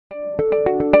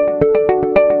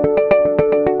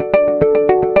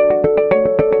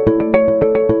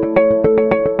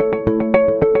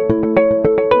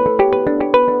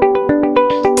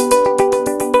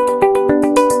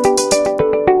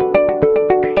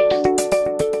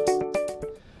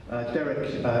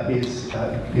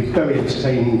He's very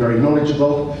entertaining, very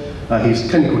knowledgeable. He's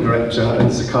clinical director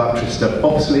and psychiatrist at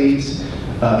Oxley's.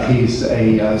 He's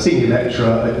a senior lecturer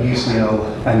at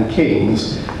UCL and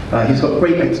King's. He's got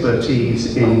great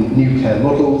expertise in new care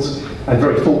models and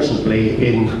very fortunately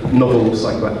in novel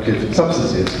psychoactive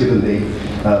substances, given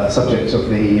the subject of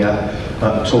the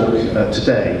talk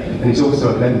today. And he's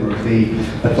also a member of the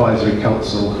Advisory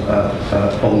Council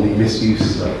on the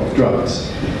Misuse of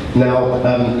Drugs. Now,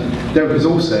 Derrick has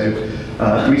also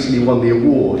recently won the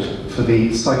award for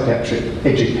the Psychiatric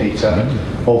Educator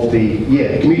of the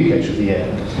Year, Communicator of the Year.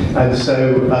 And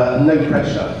so, no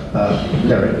pressure,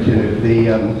 Derrick. You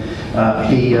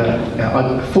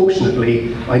know,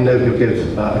 fortunately, I know he'll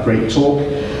give a great talk.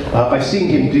 I've seen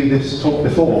him do this talk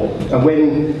before, and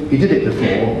when he did it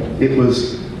before, it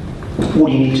was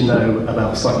what you need to know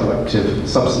about psychoactive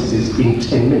substances in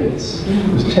 10 minutes.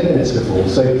 It was 10 minutes before,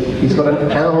 so he's got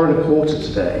an hour and a quarter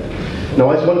today. Now,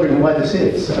 I was wondering why this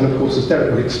is, and of course, as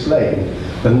Derrick will explain,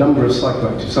 the number of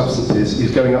psychoactive substances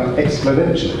is going up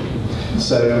exponentially.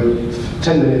 So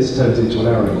 10 minutes turns into an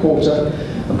hour and a quarter,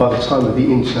 and by the time of the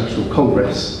International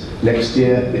Congress next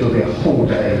year, it'll be a whole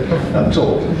day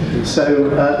talk. So,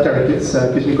 Derrick, it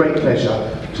gives me great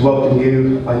pleasure to welcome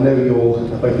you. I know you're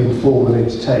both informed and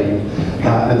entertained,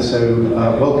 and so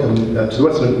welcome to the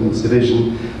Western Midlands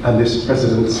Division and this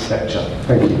President's Lecture.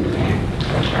 Thank you.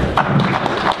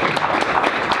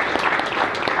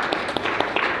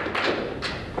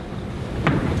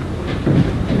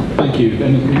 Thank you.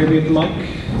 And you can hear me at the mic?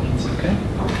 It's okay.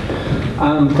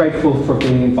 I'm grateful for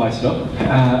being invited up.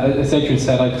 As Adrian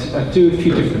said, I do a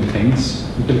few different things.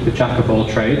 I'm a bit of a jack of all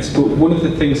trades, but one of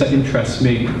the things that interests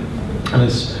me, and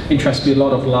has interested me a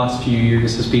lot over the last few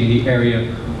years, has been the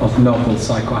area of novel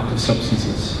psychoactive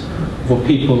substances, what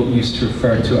people used to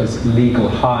refer to as legal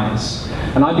highs.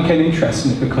 And I became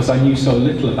interested in it because I knew so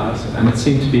little about it, and it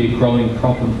seemed to be a growing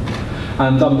problem.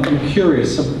 And I'm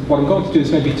curious, so what I'm going to do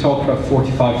is maybe talk for about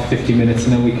 45 to 50 minutes,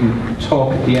 and then we can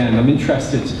talk at the end. I'm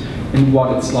interested in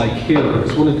what it's like here,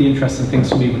 because one of the interesting things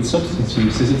for me with substance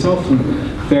use is it's often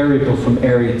variable from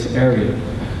area to area.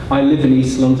 I live in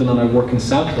East London and I work in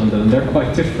South London, and they're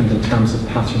quite different in terms of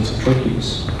patterns of drug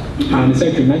use. And as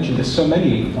Adrian mentioned, there's so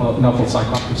many novel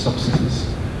psychoactive substances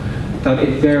that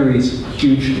it varies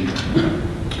hugely.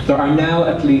 There are now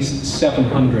at least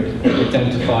 700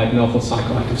 identified novel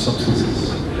psychoactive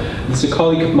substances. There's a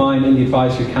colleague of mine in the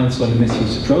Advisory Council on the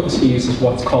Misuse of Drugs. He uses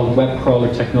what's called web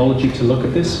crawler technology to look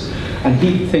at this, and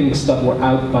he thinks that we're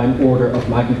out by an order of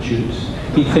magnitude.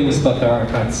 He thinks that there are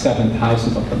about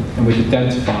 7,000 of them, and we've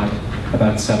identified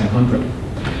about 700.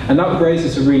 And that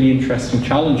raises a really interesting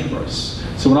challenge for us.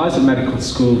 So when I was at medical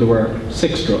school, there were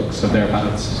 6 drugs, so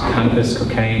thereabouts: cannabis,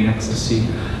 cocaine, ecstasy.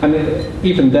 And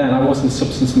even then, I wasn't a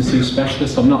substance misuse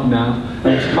specialist, I'm not now, and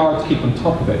it's hard to keep on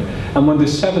top of it. And when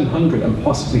there's 700 and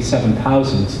possibly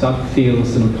 7,000, that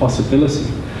feels an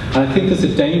impossibility. And I think there's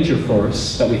a danger for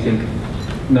us that we think,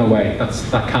 no way,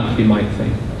 that can't be my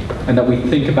thing. And that we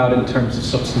think about it in terms of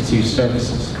substance use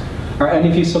services. Are any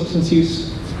of you substance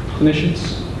use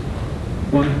clinicians?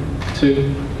 1,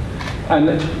 2? And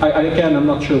again, I'm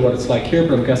not sure what it's like here,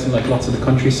 but I'm guessing like lots of the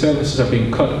country services are being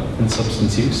cut in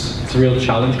substance use. It's a real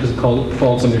challenge because it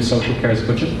falls under social care's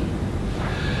budget.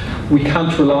 We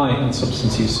can't rely on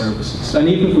substance use services. And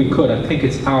even if we could, I think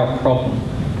it's our problem.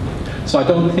 So I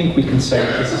don't think we can say,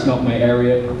 this is not my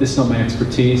area, this is not my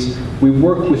expertise. We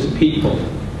work with people.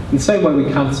 In the same way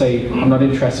we can't say, I'm not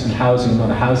interested in housing, I'm not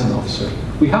a housing officer.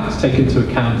 We have to take into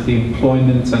account the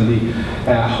employment and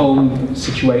the home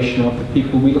situation of the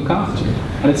people we look after.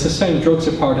 And it's the same, drugs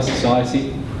are part of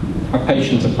society, our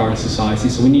patients are part of society,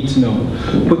 so we need to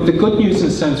know. But the good news in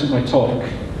a sense with my talk,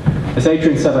 as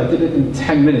Adrian said, I did it in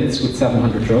 10 minutes with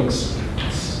 700 drugs.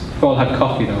 We've all had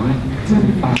coffee though, right? It's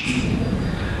really fast.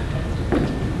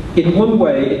 In one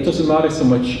way, it doesn't matter so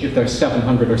much if there's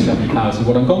 700 or 7,000.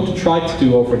 What I'm going to try to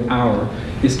do over an hour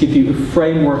is give you a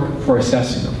framework for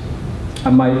assessing them.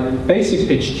 And my basic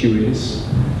pitch to you is,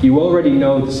 you already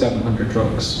know the 700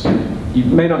 drugs. You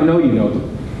may not know you know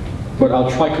them, but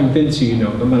I'll try to convince you you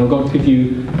know them, and I'm going to give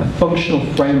you a functional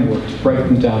framework to break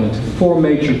them down into 4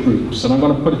 major groups, and I'm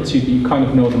going to put it to you that you kind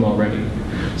of know them already.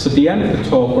 So at the end of the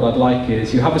talk, what I'd like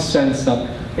is, you have a sense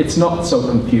that it's not so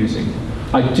confusing.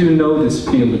 I do know this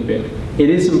field a bit. It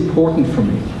is important for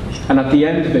me. And at the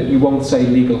end of it, you won't say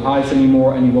legal highs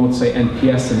anymore, and you won't say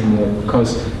NPS anymore,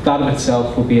 because that in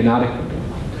itself will be inadequate.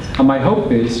 And my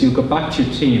hope is you'll go back to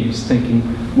your teams thinking,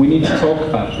 we need to talk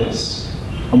about this,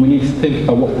 and we need to think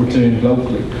about what we're doing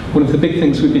locally. One of the big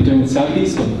things we've been doing in South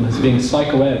East London has been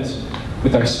psychoed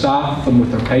with our staff and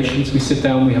with our patients. We sit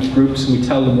down, we have groups, and we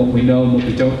tell them what we know and what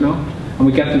we don't know, and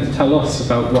we get them to tell us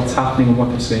about what's happening and what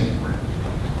they're seeing.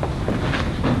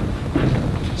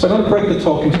 So I'm going to break the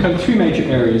talk into kind of three major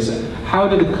areas. How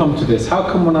did it come to this? How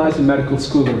come when I was in medical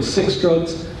school there were 6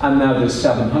 drugs and now there's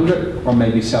 700 or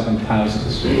maybe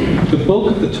 7,000? The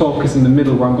bulk of the talk is in the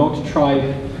middle, where I'm going to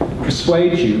try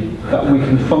persuade you that we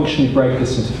can functionally break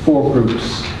this into 4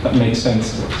 groups that make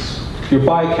sense to us. If you're a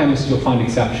biochemist, you'll find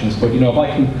exceptions, but you know, if I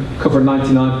can cover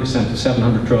 99% of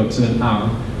 700 drugs in an hour,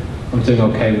 I'm doing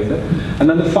okay with it. And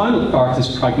then the final part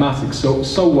is pragmatic.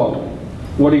 So what?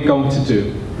 What are you going to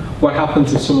do? What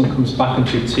happens if someone comes back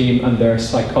into your team and they're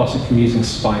psychotic from using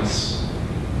spice?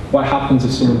 What happens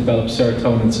if someone develops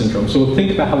serotonin syndrome? So we'll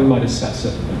think about how we might assess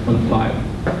it and apply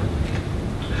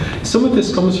it. Some of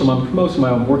this comes from, I'm promoting my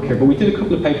own work here, but we did a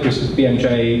couple of papers with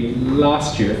BMJ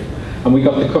last year, and we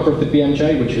got the cover of the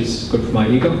BMJ, which is good for my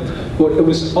ego, but it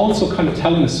was also kind of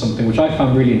telling us something which I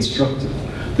found really instructive.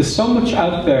 There's so much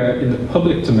out there in the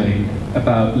public domain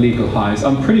about legal highs.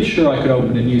 I'm pretty sure I could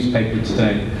open a newspaper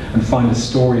today and find a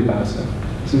story about it.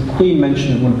 So the Queen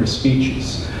mentioned it in one of her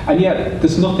speeches. And yet,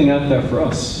 there's nothing out there for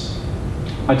us.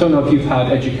 I don't know if you've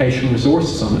had educational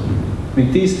resources on it. I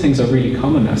mean, these things are really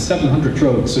common now. 700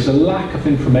 drugs, there's a lack of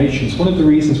information. It's one of the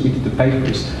reasons we did the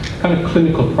papers, kind of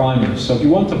clinical primers. So if you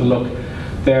want to have a look,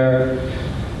 they're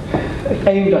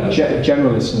aimed at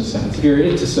generalists in a sense. If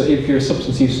you're a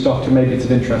substance use doctor, maybe it's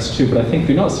of interest too, but I think if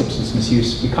you're not substance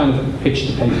misuse, we kind of pitch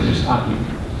the papers at you.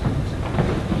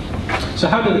 So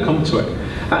how did it come to it?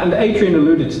 And Adrian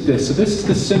alluded to this. So this is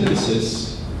the synthesis.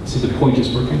 See, the point is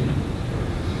working.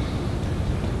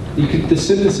 The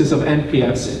synthesis of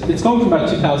NPS. It's going from about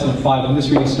 2005, and this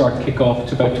really started to kick off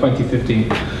to about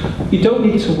 2015. You don't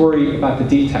need to worry about the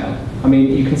detail. I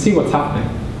mean, you can see what's happening.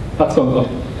 That's going up.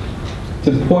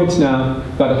 To the point now,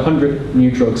 about 100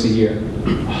 new drugs a year.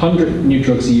 100 new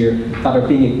drugs a year that are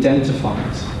being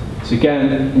identified. So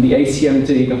again, in the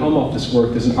ACMD, the Home Office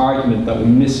work, there's an argument that we're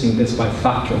missing this by a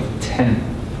factor of 10.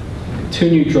 2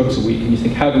 new drugs a week, and you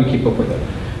think, how do we keep up with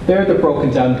it? They're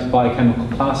broken down into biochemical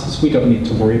classes. We don't need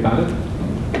to worry about it.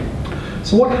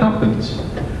 So what happened?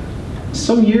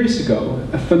 Some years ago,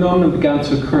 a phenomenon began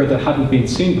to occur that hadn't been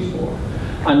seen before.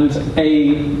 And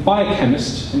a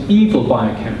biochemist, an evil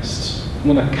biochemist,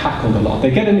 one that cackled a lot,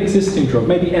 they get an existing drug,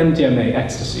 maybe MDMA,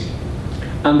 ecstasy,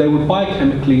 and they would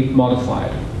biochemically modify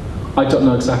it. I don't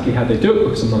know exactly how they do it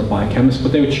because I'm not a biochemist,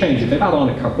 but they would change it. They'd add on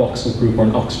a carboxyl group or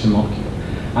an oxygen molecule.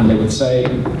 And they would say,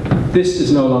 this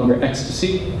is no longer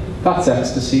ecstasy, that's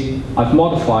ecstasy, I've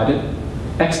modified it,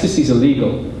 ecstasy's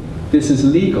illegal, this is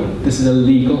legal, this is a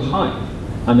legal high.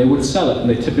 And they would sell it, and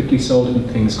they typically sold it in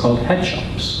things called head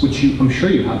shops, which I'm sure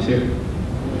you have here.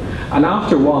 And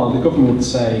after a while, the government would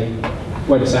say,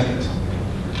 wait a second,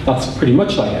 that's pretty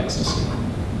much like ecstasy,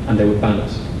 and they would ban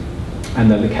it.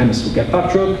 And then the chemist would get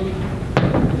that drug,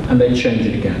 and they'd change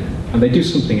it again. And they'd do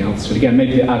something else. So again,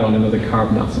 maybe they add on another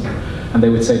carbon atom. And they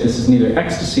would say, this is neither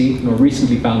ecstasy nor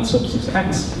recently banned substance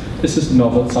X. This is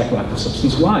novel psychoactive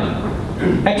substance Y.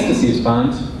 Ecstasy is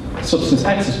banned, substance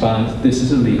X is banned, this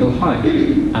is a legal high.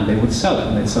 And they would sell it,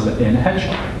 and they'd sell it in a head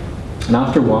shop. And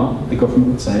after a while, the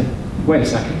government would say, wait a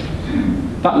second,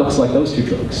 that looks like those 2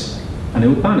 drugs. And they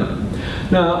would ban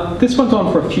it. Now, this went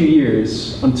on for a few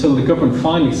years until the government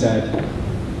finally said,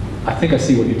 I think I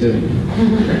see what you're doing.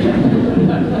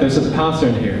 There's a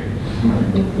pattern here.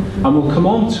 And we'll come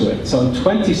on to it. So in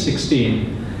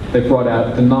 2016, they brought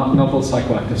out the Novel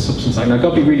Psychoactive Substance Act. Now, I've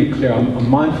got to be really clear, I'm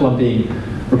mindful I'm being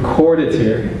recorded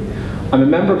here. I'm a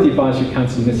member of the Advisory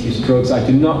Council on Misuse of Drugs. I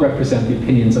do not represent the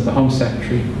opinions of the Home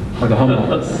Secretary or the Home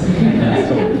Office.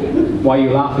 So why you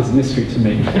laugh is a mystery to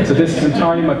me. So this is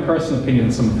entirely my personal opinion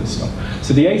on some of this stuff.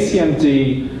 So the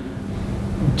ACMD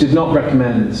did not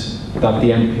recommend that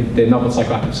the Novel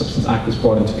Psychoactive Substance Act was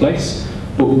brought into place,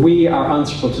 but we are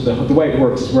answerable to the way it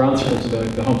works is we're answerable to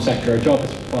the Home Secretary. Our job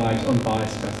is to provide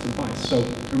unbiased best advice. So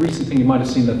a recent thing you might have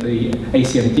seen that the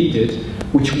ACMD did,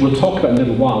 which we'll talk about in a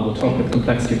little while, we'll talk about the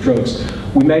complexity of drugs,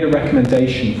 we made a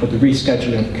recommendation for the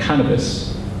rescheduling of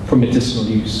cannabis for medicinal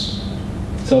use.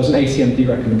 So it was an ACMD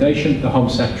recommendation, the Home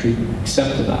Secretary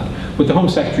accepted that. But the Home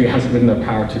Secretary hasn't written their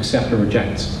power to accept or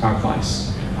reject our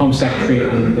advice. Home Secretary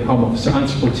and the Home Office are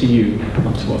answerable to you,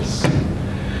 not to us.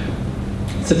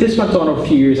 So this went on over a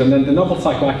few years, and then the Novel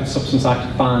Psychoactive Substance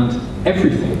Act banned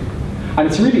everything. And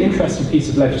it's a really interesting piece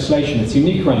of legislation. It's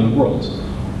unique around the world.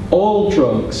 All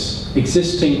drugs,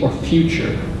 existing or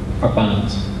future, are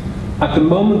banned. At the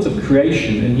moment of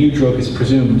creation, a new drug is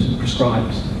presumed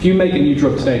prescribed. If you make a new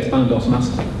drug today, it's banned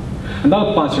automatically. And that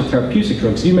applies for therapeutic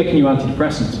drugs. If you make a new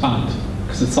antidepressant, it's banned,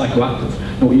 because it's psychoactive.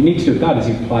 And what you need to do with that is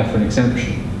you apply for an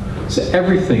exemption. So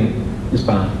everything is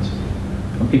banned.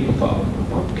 And people thought,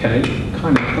 okay,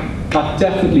 kind of, that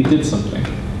definitely did something.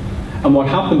 And what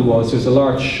happened was there was a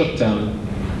large shutdown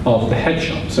of the head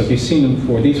shops. So if you've seen them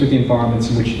before, these were the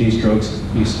environments in which these drugs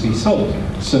used to be sold.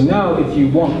 So now if you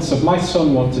want, so if my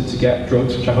son wanted to get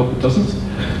drugs, which I hope it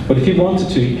doesn't, but if he wanted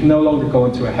to, he can no longer go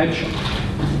into a head shop.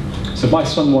 So if my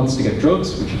son wants to get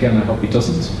drugs, which again I hope he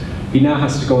doesn't, he now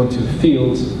has to go into the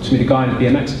field to meet a guy on a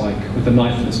BMX bike with a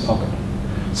knife in his pocket.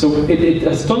 So it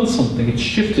has done something, it's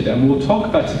shifted, and what we'll talk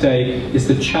about today is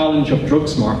the challenge of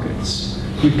drugs markets.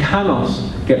 You cannot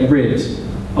get rid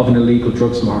of an illegal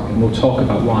drugs market, and we'll talk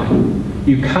about why.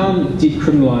 You can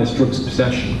decriminalise drugs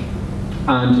possession,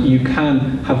 and you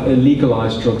can have a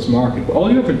legalised drugs market, but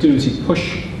all you ever do is you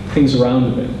push things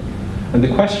around a bit. And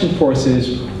the question for us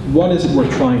is, what is it we're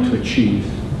trying to achieve?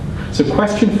 So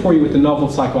question for you with the Novel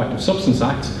Psychoactive Substance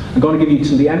Act, I'm going to give you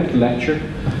till the end of the lecture,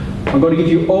 I'm going to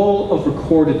give you all of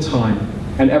recorded time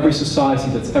and every society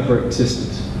that's ever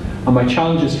existed. And my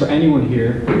challenge is for anyone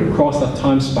here across that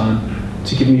time span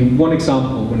to give me one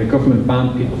example when a government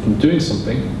banned people from doing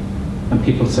something and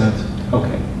people said,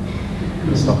 okay,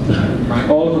 stop that. Right?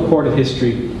 All of recorded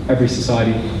history, every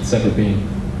society that's ever been.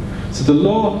 So the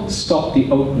law stopped the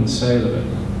open sale of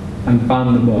it and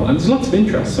banned them all. And there's lots of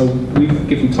interest, so we've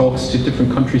given talks to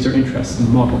different countries that are interested in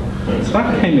the model. So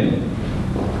that came in.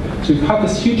 So we've had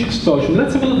this huge explosion.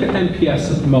 Let's have a look at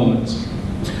NPS at the moment.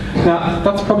 Now,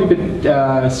 that's probably a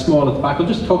bit small at the back. I'll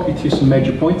just talk you through some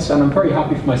major points, and I'm very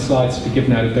happy for my slides to be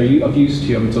given out. If they're of use to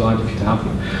you, I'm delighted for you to have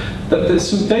them. There's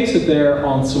some data there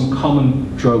on some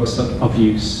common drugs of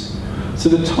use. So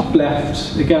the top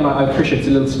left, again, I appreciate it's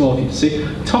a little small for you to see.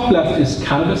 Top left is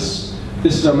cannabis.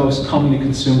 This is our most commonly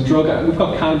consumed drug. We've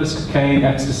got cannabis, cocaine,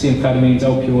 ecstasy, amphetamines,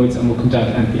 opioids, and we'll come down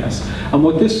to NPS. And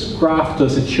what this graph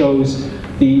does, it shows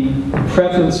the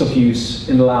prevalence of use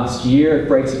in the last year. It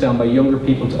breaks it down by younger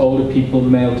people to older people,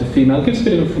 male to female. It gives a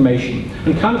bit of information.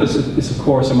 And cannabis is, of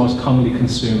course, our most commonly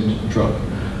consumed drug.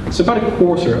 So about a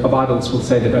quarter of adults will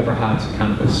say they've ever had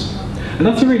cannabis. And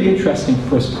that's a really interesting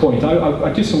first point.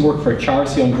 I do some work for a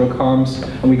charity on drug harms,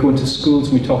 and we go into schools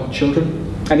and we talk to children.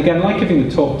 And again, like giving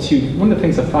the talk to you, one of the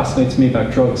things that fascinates me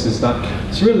about drugs is that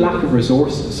there's a real lack of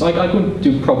resources. I go and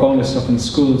do pro bono stuff in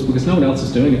schools because no one else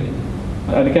is doing it.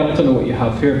 And again, I don't know what you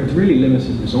have here, but really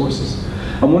limited resources.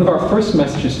 And one of our first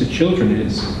messages to children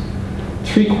is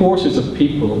 3/4 of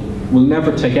people will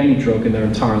never take any drug in their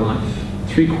entire life.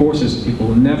 3/4 of people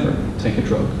will never take a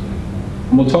drug.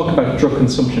 And we'll talk about drug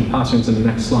consumption patterns in the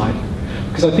next slide.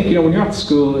 Because I think, you know, when you're at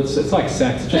school, it's like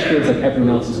sex. It just feels like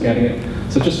everyone else is getting it.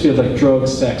 So it just feels like drugs,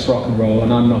 sex, rock and roll,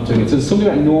 and I'm not doing it. So there's something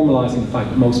about normalising the fact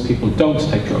that most people don't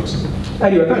take drugs.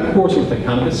 Anyway, about a quarter will take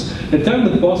cannabis. Now down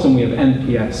at the bottom we have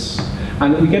NPS.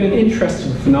 And we get an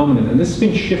interesting phenomenon, and this has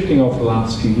been shifting over the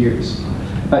last few years.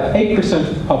 About 8%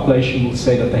 of the population will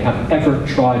say that they have ever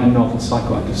tried a novel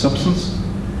psychoactive substance.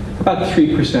 About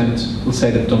 3% will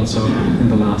say they've done so in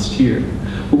the last year.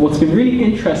 But what's been really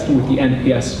interesting with the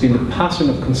NPS has been the pattern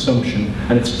of consumption,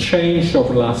 and it's changed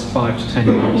over the last 5 to 10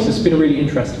 years. It's been a really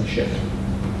interesting shift.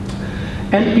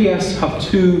 NPS have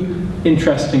two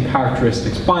interesting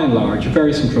characteristics, by and large. It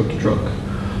varies from drug to drug.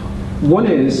 One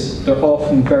is they're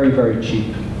often very, very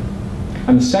cheap.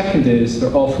 And the second is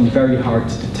they're often very hard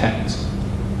to detect.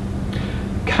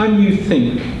 Can you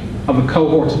think of a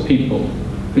cohort of people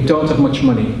who don't have much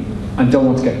money and don't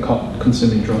want to get caught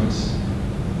consuming drugs?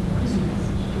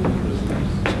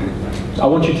 I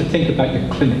want you to think about your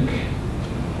clinic,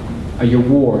 or your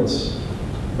wards,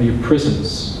 or your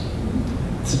prisons.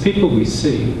 It's the people we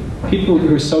see. People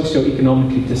who are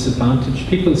socioeconomically disadvantaged,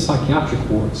 people in psychiatric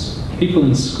wards, people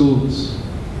in schools.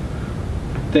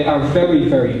 They are very,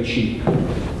 very cheap,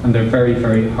 and they're very,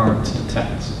 very hard to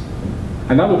detect.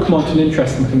 And that will come on to an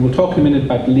interesting thing. We'll talk in a minute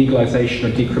about legalisation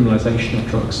or decriminalisation of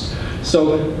drugs.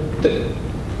 So,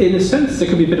 in a sense, there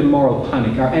could be a bit of moral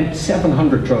panic. Our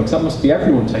 700 drugs, that must be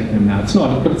everyone taking them now. It's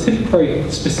not, but it's hit very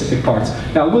specific parts.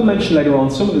 Now, I will mention later on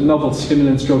some of the novel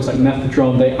stimulants, drugs like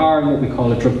methadone, they are in what we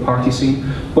call a drug party scene,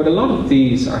 but a lot of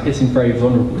these are hitting very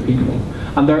vulnerable people,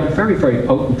 and they're very, very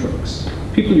potent drugs.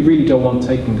 People you really don't want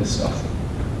taking this stuff.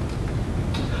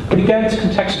 But again, to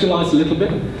contextualise a little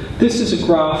bit, this is a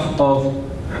graph of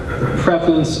the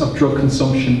prevalence of drug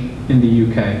consumption in the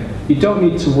UK. You don't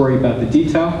need to worry about the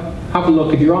detail. Have a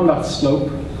look. If you're on that slope,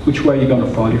 which way are you going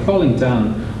to fall? You're falling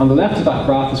down. On the left of that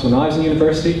graph is when I was in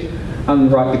university, and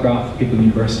and right the graph for people in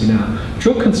university now.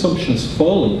 Drug consumption has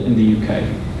fallen in the UK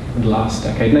in the last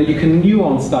decade. Now you can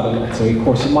nuance that a lot, so of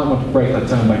course you might want to break that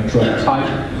down by drug type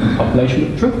and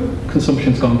population, but drug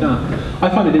consumption's gone down. I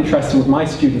find it interesting with my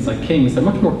students like King's, they're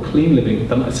much more clean living,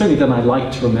 certainly than I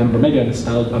like to remember. Maybe I'm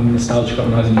nostalgic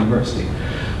when I was in university.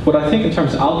 But I think in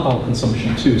terms of alcohol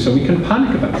consumption too, so we can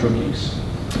panic about drug use.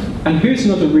 And here's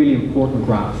another really important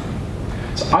graph.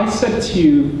 So I said to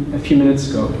you a few minutes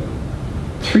ago,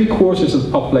 3/4 of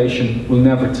the population will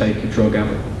never take a drug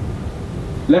ever.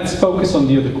 Let's focus on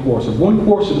the other quarter.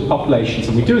 1/4 of the population,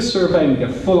 so we do a survey and we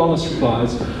get full honest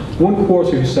replies,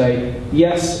 1/4 who say,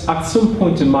 yes, at some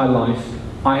point in my life,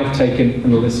 I have taken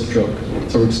an illicit drug.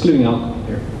 So we're excluding alcohol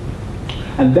here.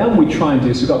 And then we try and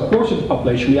do, so we've got 1/4 of the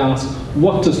population, we ask,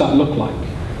 what does that look like?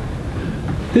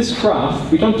 This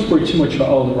graph, we don't worry too much about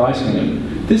all the writing in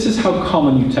it. This is how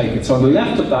common you take it. So on the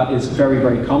left of that is very,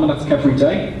 very common, that's every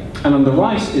day. And on the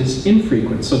right is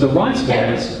infrequent. So the right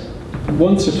one is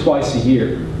once or twice a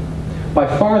year. By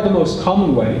far the most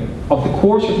common way, of the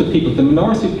quarter of the people, the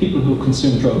minority of people who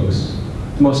consume drugs,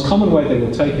 the most common way they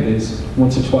will take it is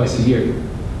once or twice a year.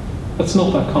 That's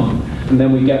not that common. And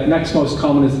then we get, next most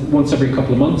common is once every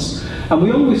couple of months. And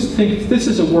we always think this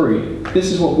is a worry,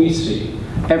 this is what we see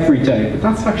every day, but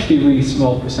that's actually a really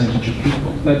small percentage of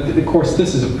people. Now, of course,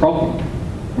 this is a problem.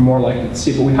 We're more likely to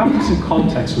see, but we have to some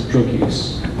context with drug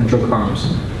use and drug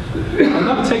harms. And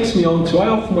that takes me on to, I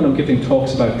often when I'm giving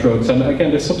talks about drugs, and again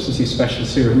there's substance use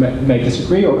specialists here who may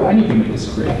disagree, or any of you may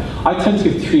disagree, I tend to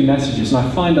give 3 messages, and I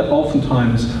find that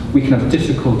oftentimes we can have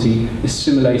difficulty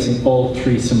assimilating all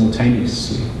 3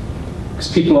 simultaneously.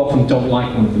 Because people often don't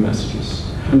like one of the messages.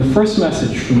 And the first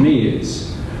message from me is,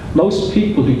 most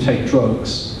people who take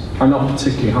drugs are not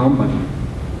particularly harmed by them.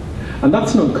 And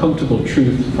that's an uncomfortable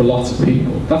truth for lots of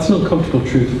people. That's an uncomfortable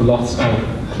truth for lots of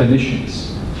clinicians.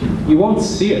 You won't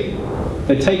see it.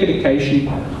 They take it occasionally.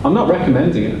 I'm not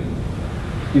recommending it.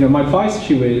 You know, my advice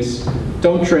to you is,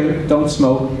 don't drink, don't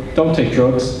smoke, don't take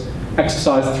drugs,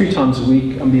 exercise 3 times a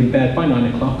week, and be in bed by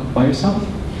 9 o'clock by yourself.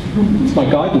 It's my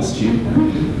guidance to you.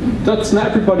 That's not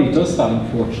everybody does that,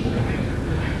 unfortunately.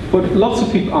 But lots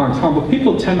of people aren't harmed. But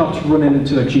people tend not to run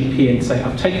into their GP and say,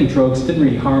 I've taken drugs, it didn't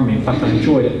really harm me, in fact I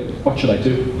enjoyed it, what should I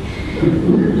do?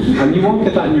 And you won't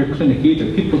get that in your clinic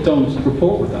either. People don't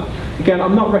report with that. Again,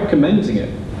 I'm not recommending it,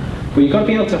 but you've got to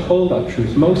be able to hold that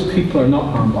truth. Most people are not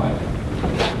harmed by it.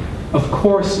 Of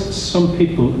course, some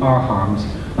people are harmed,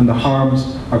 and the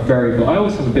harms are variable. I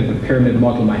always have a bit of a pyramid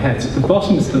model in my head. So at the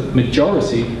bottom is the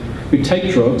majority who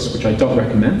take drugs, which I don't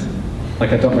recommend,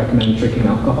 like I don't recommend drinking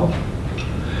alcohol,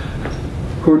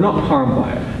 who are not harmed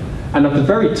by it. And at the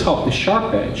very top, the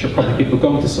sharp edge, are probably people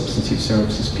going to substance use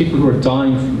services, people who are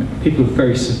dying from it, people with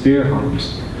very severe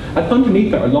harms. And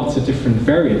underneath that are lots of different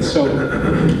variants. So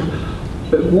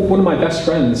one of my best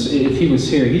friends, if he was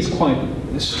here, he's quite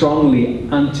strongly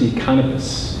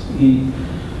anti-cannabis.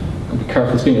 I'll be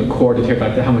careful, it's being recorded here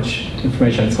about how much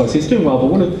information I disclose. He's doing well, but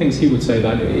one of the things he would say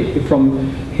that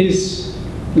from his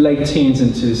late teens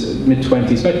into his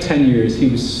mid-20s, about 10 years, he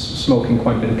was smoking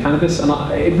quite a bit of cannabis, and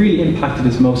it really impacted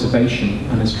his motivation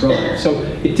and his drive. So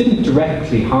it didn't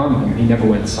directly harm him. He never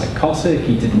went psychotic,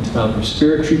 he didn't develop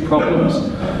respiratory problems,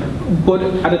 but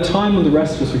at a time when the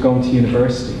rest of us were going to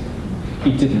university,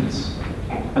 he didn't.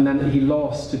 And then he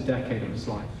lost a decade of his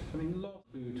life. I mean, lost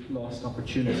food, lost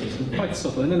opportunities, and quite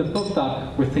subtle. And then above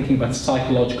that, we're thinking about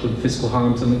psychological and physical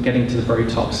harms, and then getting to the very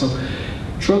top. So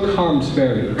drug harms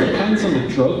vary. It depends on the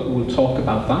drug, we'll talk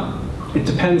about that. It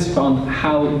depends on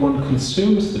how one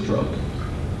consumes the drug.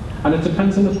 And it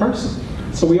depends on the person.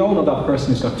 So we all know that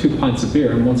person who's got 2 pints of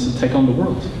beer and wants to take on the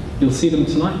world. You'll see them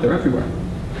tonight, they're everywhere.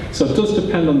 So it does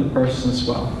depend on the person as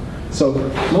well. So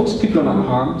most people are not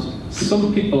harmed.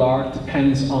 Some people are, it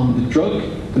depends on the drug,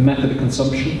 the method of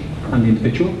consumption, and the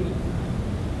individual.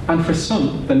 And for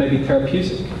some, they may be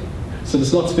therapeutic. So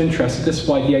there's lots of interest. This is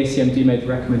why the ACMD made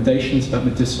recommendations about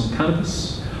medicinal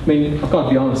cannabis. I mean, I've got to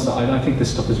be honest, I think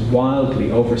this stuff is wildly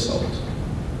oversold.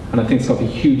 And I think it's got to be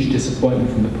a huge disappointment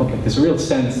from the public. There's a real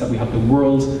sense that we have the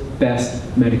world's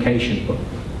best medication, but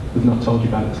we've not told you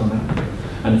about it till now.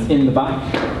 And it's in the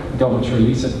back, we don't want to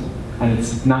release it. And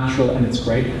it's natural and it's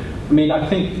great. I mean, I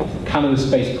think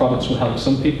cannabis-based products will help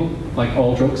some people, like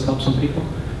all drugs help some people.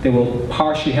 They will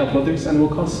partially help others and will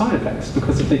cause side effects,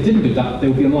 because if they didn't do that, they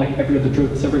would be unlike every other drug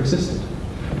that's ever existed.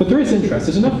 But there is interest.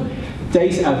 There's enough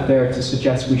data out there to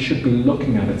suggest we should be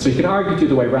looking at it. So you can argue the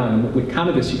other way around. With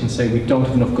cannabis, you can say we don't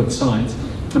have enough good science.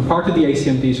 And part of the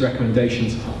ACMD's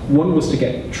recommendations, one was to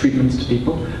get treatments to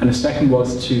people, and the second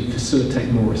was to facilitate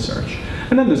more research.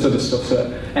 And then there's other stuff, so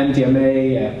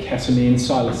MDMA, ketamine,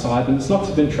 psilocybin, there's lots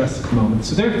of interest at the moment.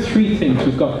 So there are three things.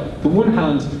 We've got, on the one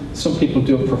hand, some people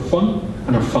do it for fun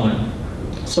and are fine.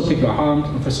 Some people are harmed,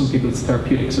 and for some people it's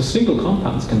therapeutic. So single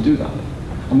compounds can do that.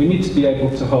 And we need to be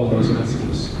able to hold those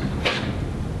messages.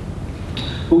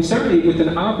 But we certainly,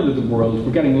 within our bit of the world,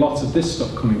 we're getting lots of this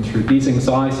stuff coming through, these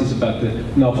anxieties about the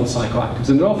novel psychoactives.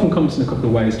 And it often comes in a couple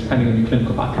of ways, depending on your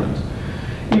clinical background.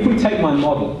 If we take my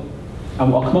model,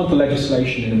 and I'll come on to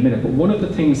legislation in a minute, but one of the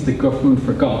things the government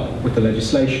forgot with the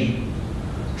legislation,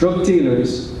 drug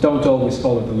dealers don't always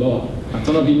follow the law. I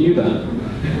don't know if you knew that.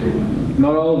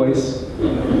 Not always.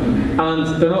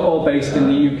 And they're not all based in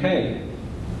the UK.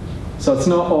 So it's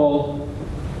not all,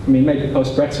 I mean, maybe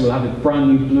post-Brexit we'll have a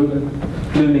brand new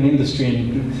blooming industry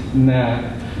in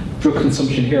drug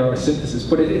consumption here or synthesis,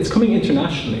 but it's coming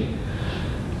internationally.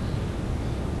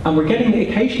 And we're getting,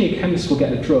 occasionally a chemist will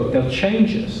get a drug, they'll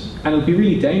change it, and it'll be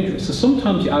really dangerous. So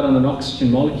sometimes you add on an oxygen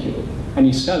molecule, and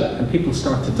you sell it, and people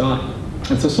start to die.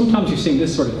 And so sometimes you're seeing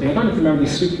this sort of thing. I don't know if you remember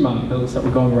these Superman pills that were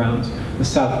going around the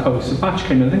south coast. A batch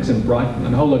came in, I think it was in Brighton,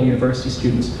 and a whole lot of university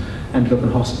students ended up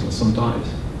in hospital, some died.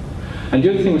 And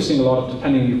the other thing we're seeing a lot of,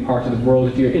 depending on your part of the world,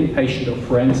 if you're inpatient or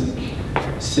forensic,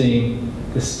 seeing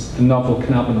the novel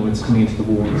cannabinoids coming into the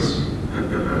wards.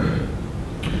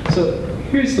 So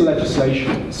here's the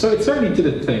legislation. So it certainly did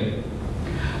a thing.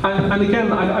 And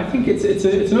again, I think it's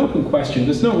an open question.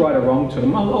 There's no right or wrong to it.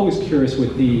 I'm always curious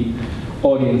with the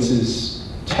audience's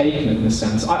take in it, in a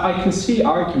sense. I can see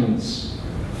arguments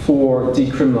for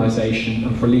decriminalisation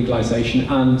and for legalisation,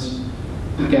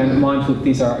 and again, mindful that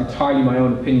these are entirely my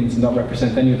own opinions and don't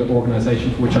represent any other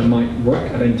organisation for which I might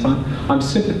work at any time. I'm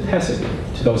sympathetic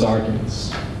to those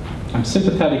arguments. I'm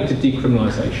sympathetic to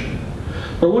decriminalisation.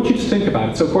 But I want you to think about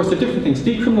it. So of course there are different things.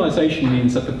 Decriminalisation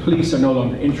means that the police are no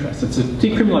longer interested. So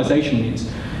decriminalisation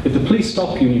means if the police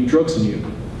stop you and you have drugs in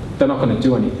you, they're not going to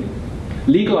do anything.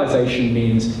 Legalisation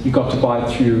means you've got to buy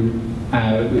it through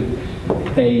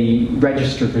a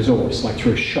registered resource, like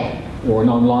through a shop or an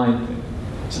online thing.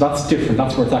 So that's different.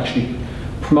 That's where it's actually,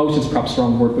 promoted is perhaps the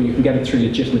wrong word, but you can get it through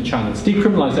legitimate channels.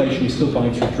 Decriminalisation, you're still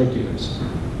buying through drug dealers.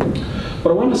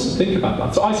 But I want us to think about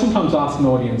that. So I sometimes ask an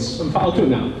audience, in fact I'll do it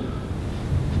now,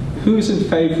 who's in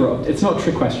favour of, it's not a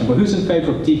trick question, but who's in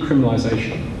favour of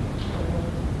decriminalisation?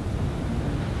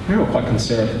 You're all quite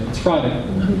conservative. It's Friday.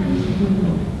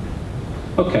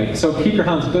 Okay, so keep your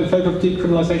hands up. In favour of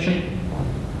decriminalisation?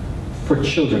 For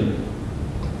children.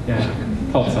 Yeah,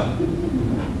 thought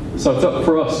that. So it's up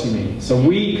for us, you mean. So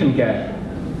we can get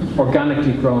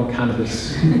organically grown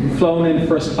cannabis, flown in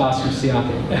first class from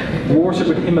Seattle, watered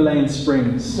with Himalayan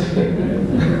springs.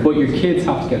 But your kids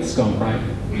have to get skunk, right?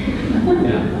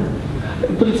 Yeah.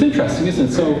 But it's interesting, isn't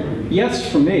it? So,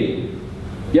 yes for me,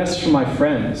 yes for my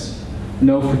friends,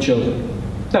 no for children.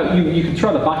 Now, you can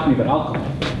throw that back at me about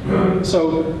alcohol.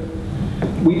 So,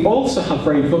 we also have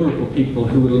very vulnerable people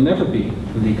who will never be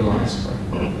legalised for.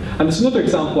 And there's another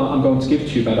example I'm going to give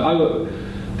to you about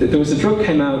it. There was a drug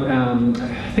came out,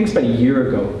 I think it's about a year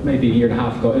ago, maybe a year and a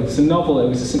half ago. It's a novel, it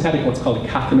was a synthetic, what's called a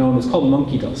cathinone. It's called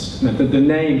monkey dust. Now, the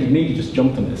name, the media just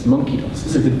jumped on this, monkey dust.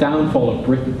 It's like the downfall of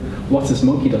Britain. What's this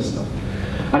monkey dust stuff?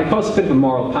 And it caused a bit of a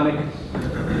moral panic.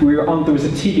 There was a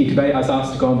TV debate I was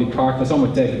asked to go and be part of. I was on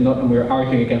with David Nutt and we were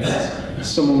arguing against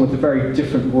someone with a very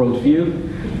different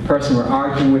worldview. The person we were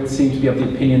arguing with seemed to be of the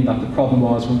opinion that the problem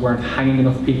was we weren't hanging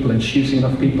enough people and shooting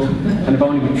enough people, and if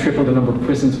only we tripled the number of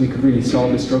prisons we could really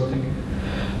solve this drug thing.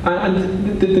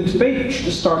 And the debate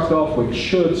just started off with,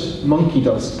 should monkey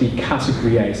dust be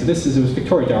category A? So it was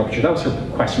Victoria Derbyshire, that was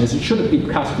her question, should it be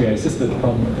category A? Is this the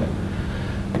problem with it?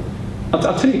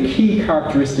 I'll tell you a key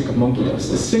characteristic of monkey dust,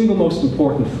 the single most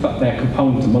important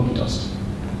component of monkey dust.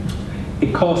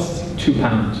 It costs £2.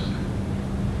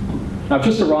 Now, I've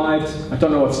just arrived, I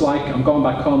don't know what it's like, I'm going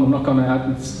back home, I'm not going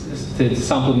to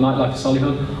sample the nightlife of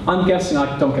Solihull. I'm guessing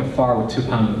I don't get far with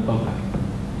 £2 in the pub.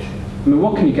 I mean,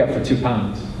 what can you get for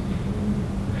 £2?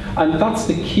 And that's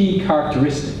the key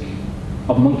characteristic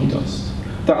of monkey dust.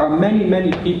 There are many,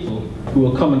 many people who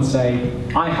will come and say,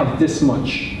 I have this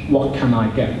much, what can I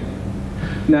get?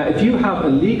 Now, if you have a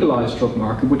legalised drug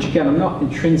market, which again, I'm not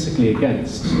intrinsically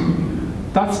against,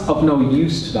 that's of no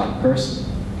use to that person.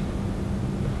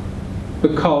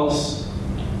 Because,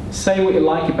 say what you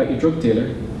like about your drug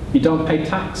dealer, you don't pay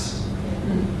tax.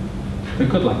 They're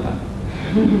good like that.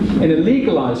 In a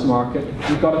legalised market,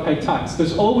 you've got to pay tax.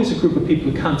 There's always a group of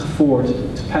people who can't afford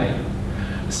to pay.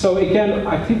 So again,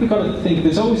 I think we've got to think,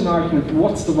 there's always an argument,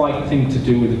 what's the right thing to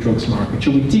do with the drugs market?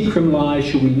 Should we decriminalise?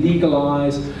 Should we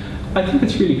legalise? I think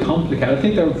it's really complicated. I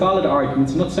think there are valid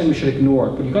arguments. I'm not saying we should ignore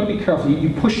it, but you've got to be careful. You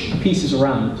push pieces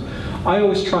around. I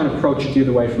always try and approach it the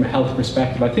other way from a health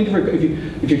perspective. I think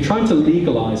if you're trying to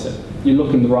legalise it, you're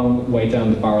looking the wrong way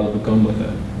down the barrel of a gun with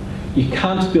it. You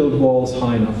can't build walls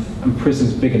high enough and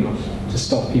prisons big enough to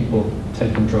stop people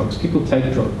taking drugs. People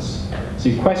take drugs. So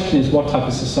your question is, what type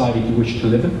of society do you wish to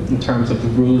live in terms of the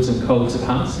rules and codes it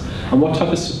has, and what type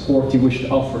of support do you wish to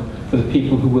offer for the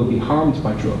people who will be harmed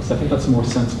by drugs? I think that's a more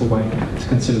sensible way to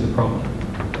consider the problem.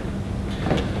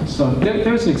 So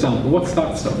there's an example. What's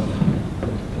that stuff?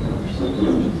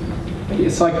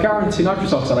 It's like guarantee,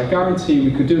 nitrous oxide. I guarantee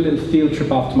we could do a little field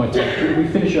trip after my talk. We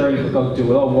finish early,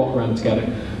 we'll all walk around together.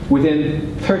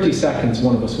 Within 30 seconds,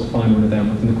 one of us will find one of them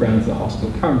within the grounds of the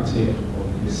hospital. Guarantee it.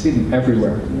 You see them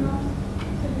everywhere.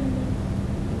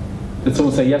 Did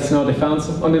someone say yes, no, they found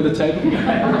some under the table?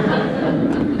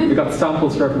 They got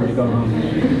samples for everybody going home.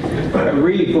 It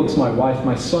really bugs my wife.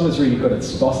 My son is really good at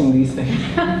spotting these things.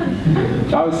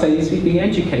 I always say he's being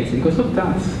educated. He goes, look,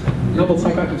 that's novel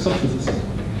psychoactive substances.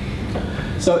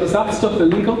 So is that stuff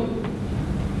illegal?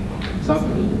 Is that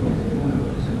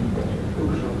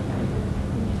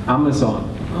Amazon.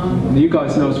 You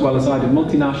guys know as well as I do,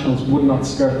 multinationals would not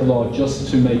skirt the law just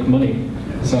to make money.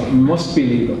 So it must be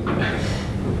legal.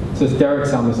 So it's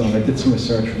Derrick's Amazon. I did some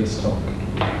research for this talk.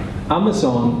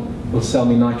 Amazon will sell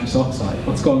me nitrous oxide.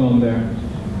 What's going on there?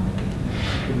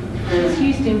 It's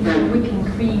used in whipping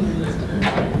cream and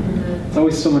stuff. It's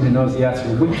always someone who knows the answer.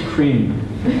 Whipped cream.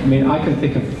 I mean, I can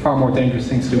think of far more dangerous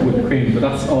things to do with whipped cream, but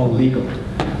that's all legal.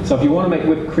 So if you want to make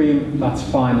whipped cream, that's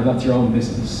fine, and that's your own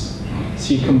business.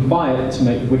 So you can buy it to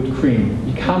make whipped cream.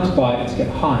 You can't buy it to get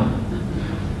high.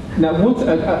 Now,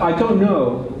 I don't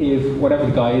know if whatever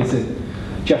the guy is,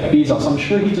 Jeff Bezos, I'm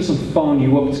sure he doesn't phone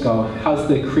you up to go, how's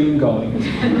the cream going?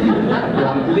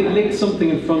 Lick something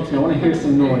in front of me, I want to hear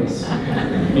some noise.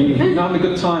 You're not having a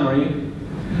good time, are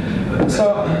you?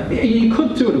 So you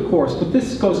could do it, of course, but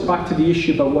this goes back to the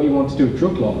issue about what you want to do with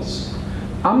drug laws.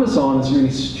 Amazon is a really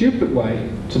stupid way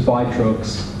to buy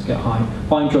drugs to get high.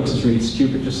 Buying drugs is really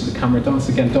stupid, just so the camera don't.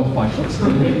 Again, don't buy drugs.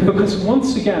 Because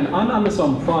once again, I'm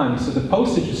Amazon Prime, so the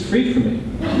postage is free for me.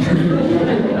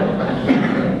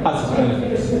 Has its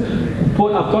benefits.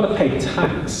 But I've got to pay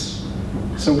tax.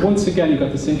 So once again, you've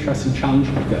got this interesting challenge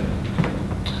with it.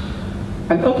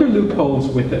 And other loopholes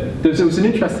with it. There was an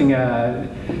interesting, a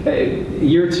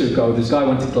year or two ago, this guy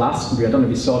went to Glastonbury. I don't know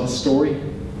if you saw the story.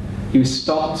 He was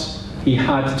stopped. He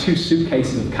had 2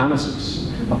 suitcases of canisters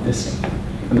of this thing.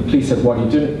 And the police said, what are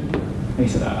you doing? And he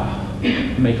said,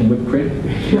 making whipped cream.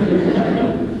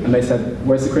 And they said,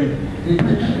 where's the cream?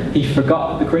 He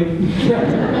forgot the cream.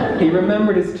 He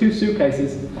remembered his 2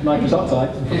 suitcases of nitrous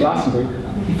oxide from Glastonbury.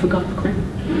 He forgot the cream.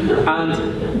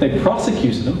 And they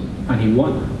prosecuted him, and he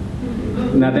won.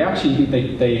 Now they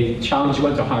challenged, he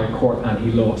went to higher court, and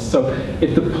he lost. So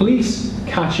if the police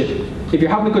catch it, if you're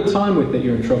having a good time with it,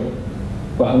 you're in trouble.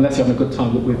 Well, unless you're having a good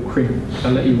time with whipped cream,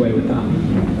 they'll let you away with that.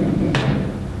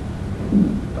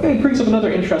 It brings up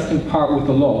another interesting part with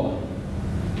the law.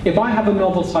 If I have a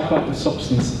novel psychoactive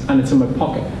substance and it's in my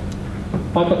pocket,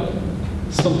 if I've got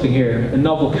something here, a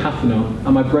novel caffeinone,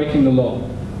 am I breaking the law?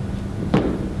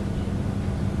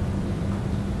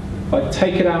 If I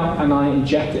take it out and I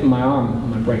inject it in my arm,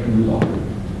 am I breaking the law?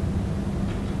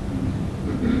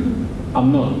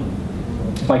 I'm not.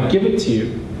 If I give it to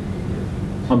you,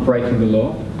 I'm breaking the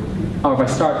law. Or if I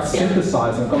start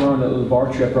synthesizing, I've gone around a little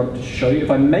laboratory I brought to show you,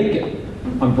 if I make it,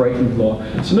 I'm breaking the law.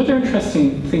 So another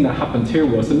interesting thing that happened here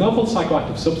was the Novel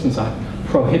Psychoactive Substance Act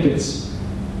prohibits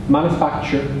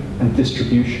manufacture and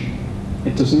distribution.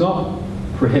 It does not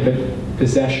prohibit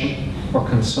possession or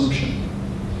consumption.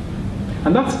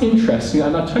 And that's interesting,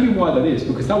 and I'll tell you why that is,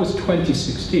 because that was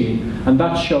 2016, and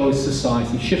that shows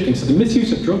society shifting. So the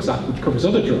Misuse of Drugs Act, which covers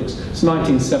other drugs, it's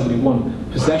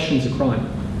 1971, possession is a crime.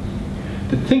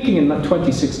 The thinking in that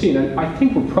 2016, and I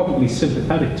think we're probably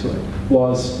sympathetic to it,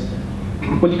 was,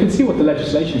 well, you can see what the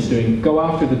legislation is doing. Go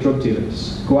after the drug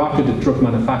dealers, go after the drug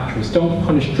manufacturers, don't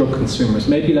punish drug consumers.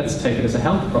 Maybe let's take it as a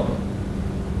health problem.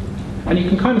 And you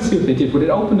can kind of see what they did, but it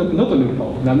opened up another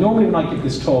loophole. Now, normally when I give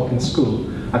this talk in school,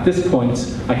 at this point,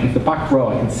 I can, the back row,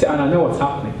 I can see, and I know what's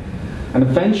happening. And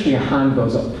eventually a hand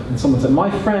goes up, and someone said, my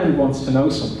friend wants to know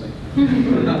something.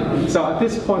 So at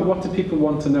this point, what do people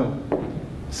want to know?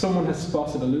 Someone has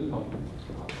spotted a loophole.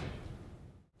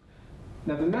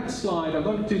 Now the next slide, I'm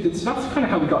going to do this, that's kind of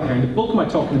how we got here, and the bulk of my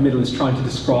talk in the middle is trying to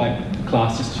describe the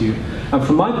classes to you. And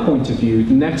from my point of view,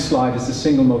 the next slide is the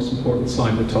single most important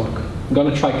slide of the talk. I'm going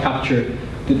to try to capture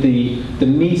the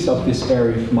meat of this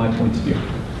area from my point of view.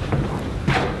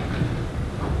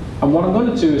 And what I'm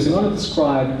going to do is I'm going to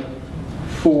describe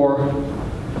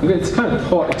it's kind of a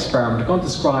thought experiment. I'm going to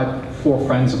describe 4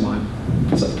 friends of mine.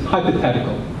 It's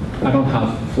hypothetical. I don't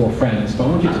have 4 friends, but I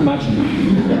want you to imagine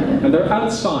that. And they're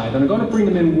outside, and I'm going to bring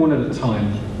them in one at a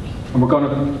time. And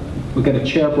we'll get a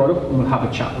chair brought up, and we'll have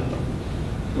a chat with them.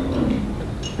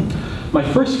 My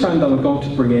first friend that I'm going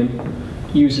to bring in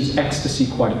uses ecstasy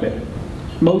quite a bit.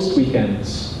 Most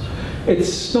weekends.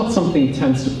 It's not something he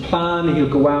tends to plan. He'll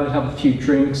go out and have a few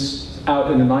drinks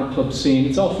out in a nightclub scene.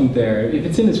 It's often there. If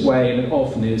it's in his way, and it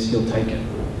often is, he'll take it.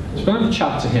 So we're going to have a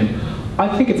chat to him. I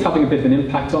think it's having a bit of an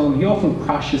impact on him. He often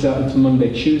crashes out into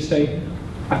Monday, Tuesday.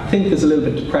 I think there's a little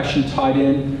bit of depression tied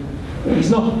in.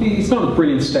 He's not in a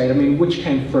brilliant state. I mean, which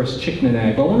came first, chicken and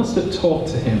egg? But I want us to talk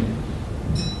to him.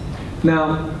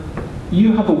 Now,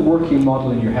 you have a working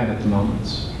model in your head at the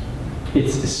moment.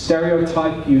 It's a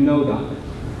stereotype, you know that.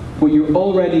 But you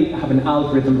already have an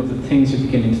algorithm of the things you're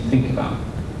beginning to think about.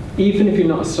 Even if you're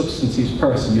not a substance use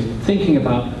person, you're thinking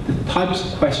about the types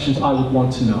of questions I would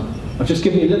want to know. I've just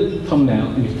given you a little thumbnail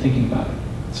and you're thinking about it.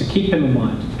 So keep him in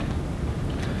mind.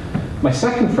 My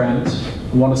second friend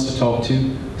I want us to talk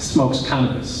to smokes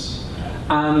cannabis.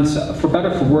 And for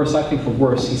better or for worse, I think for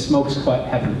worse, he smokes quite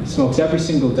heavily. He smokes every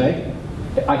single day.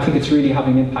 I think it's really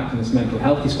having an impact on his mental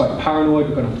health. He's quite paranoid.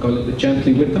 We're going to have to go a little bit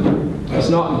gently with him. He's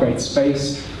not in great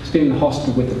space. He's been in the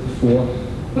hospital with it before.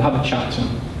 We'll have a chat to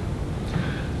him.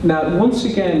 Now, once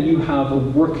again, you have a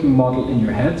working model in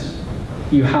your head.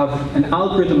 You have an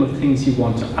algorithm of things you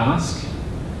want to ask,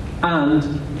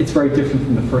 and it's very different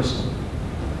from the first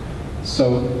one.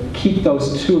 So keep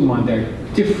those two in mind there.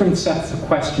 Different sets of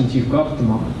questions you've got at the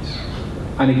moment.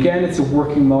 And again, it's a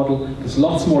working model. There's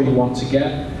lots more you want to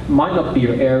get. It might not be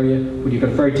your area, but you've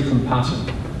got a very different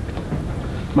pattern.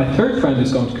 My third friend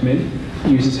who's going to come in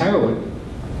uses heroin.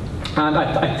 And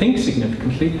I think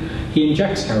significantly, he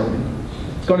injects heroin.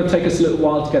 It's going to take us a little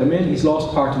while to get him in. He's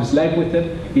lost part of his leg with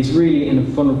it. He's really in a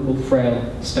vulnerable, frail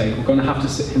state. We're going to have to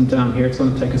sit him down here. It's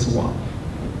going to take us a while.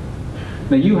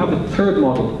 Now you have a third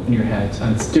model in your head,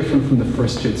 and it's different from the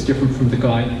first two. It's different from the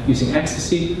guy using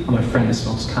ecstasy, and my friend who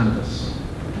smokes cannabis.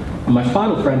 And my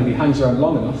final friend, if he hangs around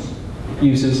long enough,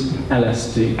 uses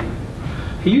LSD.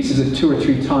 He uses it 2 or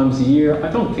 3 times a year.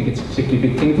 I don't think it's a particularly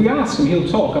big thing. If we ask him, he'll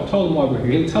talk. I've told him why we're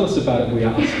here. He'll tell us about it if we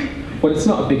ask. But it's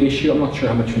not a big issue. I'm not sure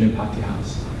how much of an impact he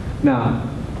has. Now,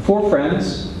 4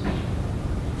 friends,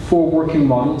 4 working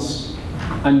models,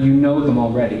 and you know them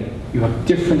already. You have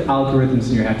different algorithms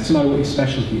in your head. It doesn't matter what your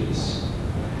specialty is.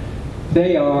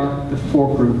 They are the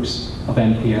 4 groups of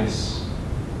NPS.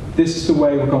 This is the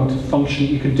way we're going to function.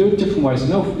 You can do it different ways.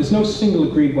 There's no single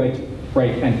agreed way to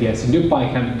break NPS. You can do it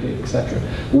biochemically, etc.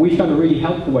 But we found a really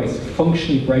helpful way to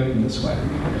functionally break them this way.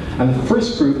 And the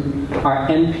first group are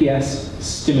NPS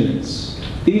stimulants.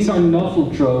 These are novel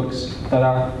drugs that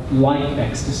are like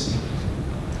ecstasy.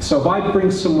 So if I bring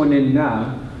someone in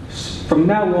now, from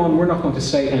now on, we're not going to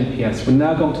say NPS. We're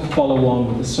now going to follow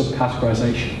on with the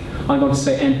subcategorization. I'm going to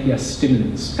say NPS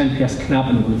stimulants, NPS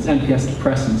cannabinoids, NPS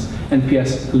depressants,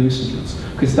 NPS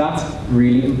hallucinogens, because that's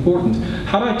really important.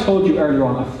 Had I told you earlier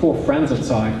on I have 4 friends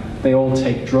outside, they all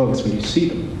take drugs when you see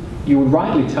them, you would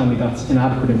rightly tell me that's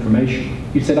inadequate information.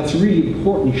 You'd say that's really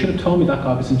important. You should have told me that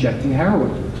guy was injecting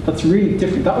heroin. That's really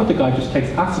different. That other guy just takes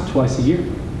acid twice a year.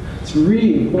 It's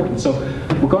really important. So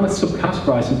we're going to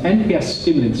subcategorize them. NPS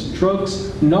stimulants,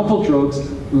 drugs, novel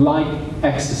drugs like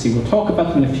ecstasy. We'll talk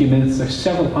about them in a few minutes. There's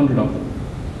several hundred of them.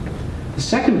 The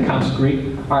second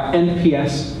category are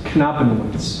NPS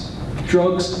cannabinoids,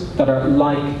 drugs that are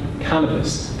like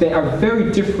cannabis. They are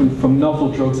very different from novel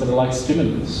drugs that are like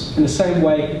stimulants. In the same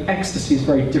way, ecstasy is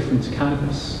very different to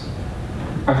cannabis.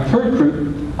 Our third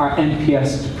group are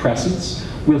NPS depressants.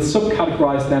 We'll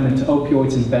subcategorize them into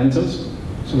opioids and benzos.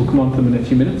 So we'll come on to them in a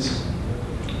few minutes.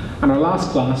 And our last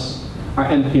class are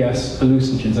NPS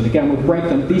hallucinogens. And again, we'll break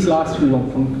them. These last 2 we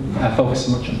won't focus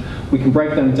so much on. We can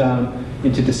break them down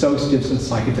into dissociatives and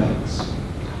psychedelics.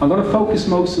 I'm going to focus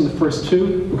most on the first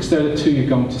 2 because they're the 2 you're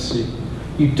going to see.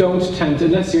 You don't tend to,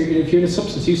 if you're in a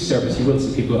substance use service, you will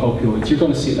see people with opioids. You're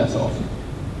going to see it less often.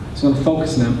 So I'm going to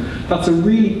focus on them. That's a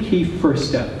really key first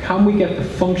step. Can we get the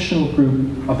functional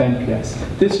group of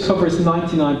NPS? This covers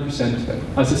 99% of it.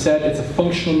 As I said, it's a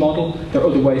functional model. There are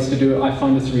other ways to do it. I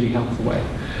find this a really helpful way.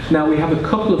 Now, we have a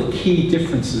couple of key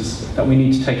differences that we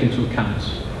need to take into account.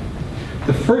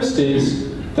 The first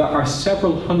is there are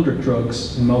several hundred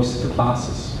drugs in most of the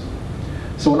classes.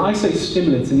 So when I say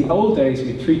stimulants, in the old days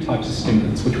we had 3 types of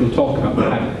stimulants, which we'll talk about. We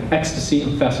had ecstasy,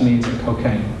 amphetamines, and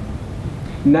cocaine.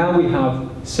 Now we have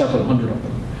several hundred of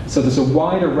them. So there's a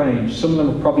wider range. Some of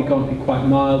them are probably going to be quite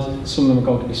mild, some of them are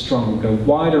going to be strong. We've got a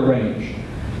wider range.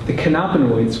 The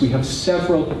cannabinoids, we have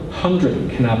several hundred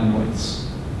cannabinoids,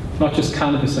 not just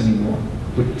cannabis anymore,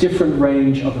 with different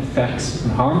range of effects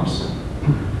and harms.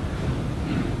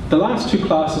 The last two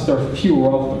classes, there are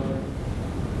fewer of them.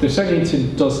 There's certainly into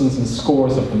dozens and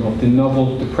scores of them, of the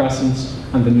novel depressants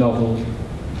and the novel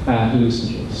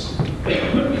hallucinogens.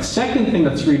 The second thing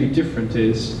that's really different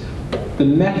is the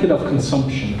method of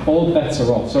consumption. All bets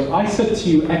are off. So if I said to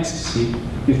you ecstasy,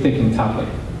 you're thinking tablet.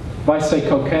 If I say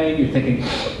cocaine, you're thinking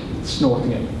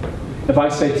snorting it. If I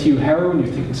say to you heroin, you're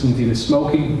thinking someone's either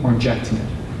smoking or injecting it.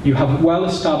 You have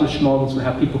well-established models for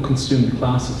how people consume the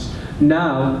classes.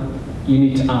 Now, you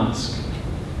need to ask.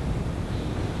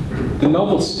 The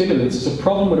novel stimulants is a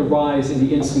problem with a rise in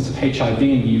the incidence of HIV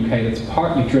in the UK that's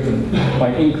partly driven by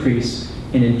an increase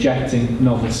in injecting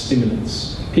novel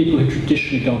stimulants. People who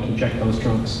traditionally don't inject those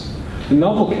drugs. The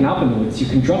novel cannabinoids, you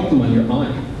can drop them on your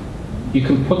eye. You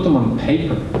can put them on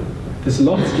paper. There's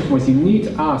lots of different ways. You need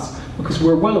to ask, because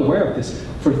we're well aware of this.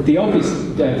 For the obvious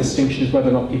distinction is whether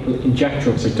or not people inject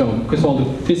drugs or don't, because of all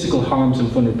the physical harms and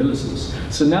vulnerabilities.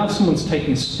 So now if someone's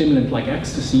taking a stimulant like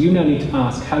ecstasy, you now need to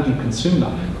ask, how do you consume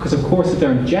that? Because of course if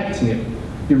they're injecting it,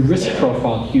 your risk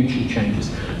profile hugely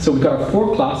changes. So we've got our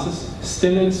 4 classes: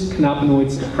 stimulants,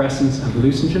 cannabinoids, depressants, and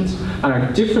hallucinogens. And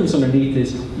our difference underneath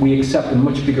is we accept a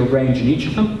much bigger range in each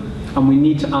of them, and we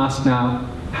need to ask now,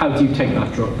 how do you take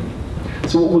that drug?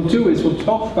 So what we'll do is we'll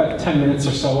talk for about 10 minutes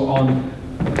or so on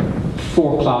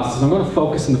 4 classes. I'm going to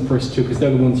focus on the first 2 because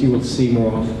they're the ones you will see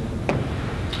more of.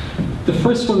 The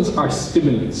first ones are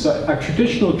stimulants. So our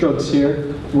traditional drugs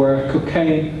here were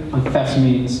cocaine,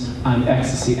 amphetamines, and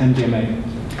ecstasy, MDMA.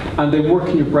 And they work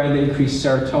in your brain, they increase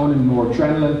serotonin,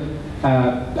 noradrenaline,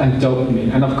 and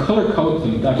dopamine. And I've color-coded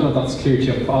them. I don't know if that's clear to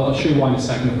you. I'll show you why in a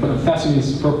second. I'll put amphetamines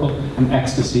as purple and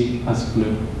ecstasy as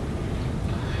blue.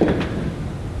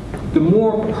 The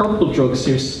more purple drugs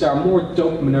here are more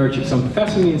dopaminergic. So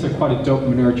amphetamines are quite a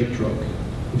dopaminergic drug.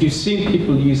 If you've seen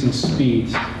people using speed,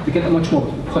 they get a much more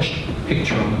pushed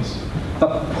picture on it.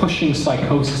 That pushing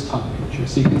psychosis type picture.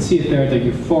 So you can see it there, they're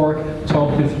euphoric,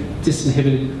 talkative,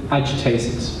 disinhibited,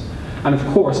 agitated. And of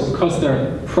course, because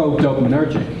they're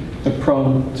pro-dopaminergic, they're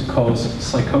prone to cause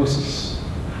psychosis.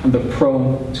 And they're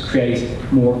prone to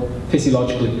create more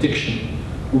physiological addiction.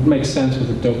 It would make sense with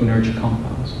a dopaminergic compound.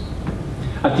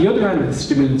 At the other end of the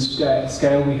stimulant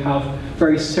scale, we have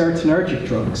very serotonergic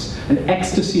drugs, and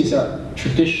ecstasy is our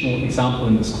traditional example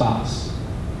in this class.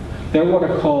 They're what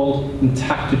are called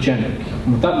entactogenic,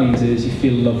 and what that means is you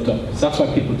feel loved up. So that's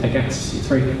why people take ecstasy. It's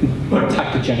very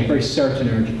entactogenic, very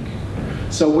serotonergic.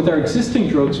 So with our existing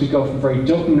drugs, we go from very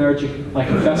dopaminergic, like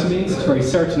amphetamines, to very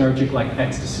serotonergic, like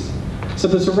ecstasy. So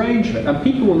there's a range of it, and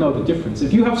people will know the difference.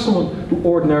 If you have someone who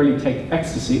ordinarily takes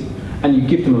ecstasy, and you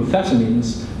give them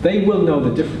amphetamines, they will know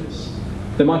the difference.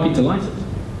 They might be delighted,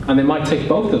 and they might take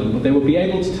both of them, but they will be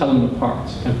able to tell them apart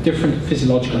and different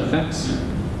physiological effects.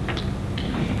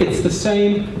 It's the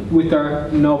same with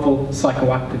our novel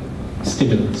psychoactive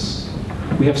stimulants.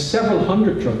 We have several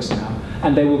hundred drugs now,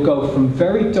 and they will go from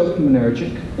very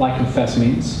dopaminergic, like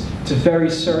amphetamines, to very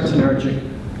serotonergic,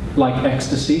 like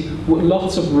ecstasy, with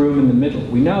lots of room in the middle.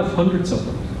 We now have hundreds of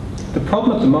them. The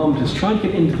problem at the moment is trying to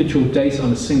get individual data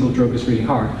on a single drug is really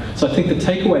hard. So I think the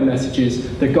takeaway message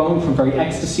is they're going from very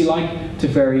ecstasy-like to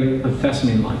very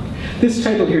amphetamine-like. This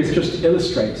table here is just to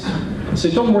illustrate. So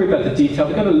don't worry about the detail.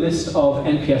 We've got a list of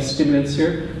NPS stimulants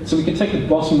here. So we can take the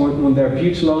bottom one there,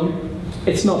 butylone.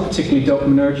 It's not particularly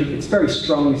dopaminergic. It's very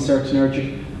strongly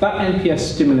serotonergic. That NPS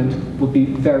stimulant would be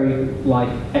very like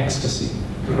ecstasy.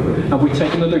 And we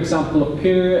take another example up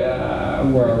here.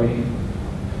 Where are we?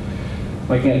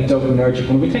 Like a dopaminergic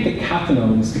one. We take the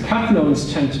cathinones. The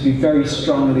cathinones tend to be very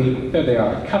strongly, there they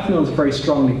are. Cathinones are very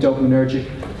strongly dopaminergic,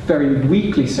 very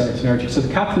weakly serotonergic. So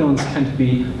the cathinones tend to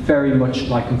be very much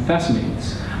like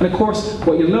amphetamines. And of course,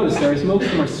 what you'll notice there is most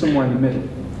of them are somewhere in the middle.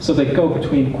 So they go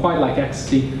between quite like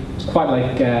ecstasy, quite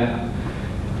like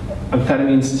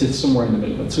amphetamines, to somewhere in the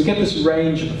middle. So we get this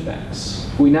range of effects.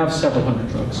 We now have several hundred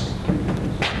drugs.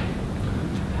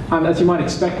 And as you might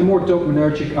expect, the more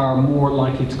dopaminergic are more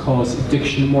likely to cause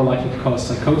addiction, more likely to cause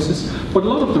psychosis. But a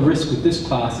lot of the risk with this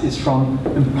class is from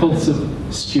impulsive,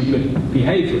 stupid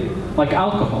behavior, like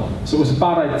alcohol. So it was a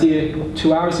bad idea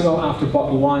 2 hours ago after a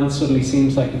bottle of wine suddenly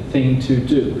seems like the thing to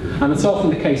do. And it's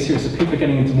often the case here, so people are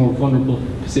getting into more vulnerable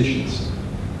positions.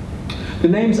 The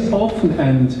names often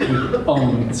end with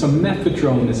 "on," so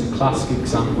methadone is a classic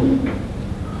example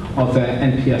of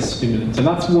NPS stimulant. And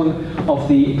that's one of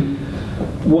the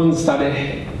ones that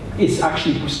is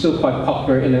actually still quite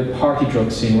popular in a party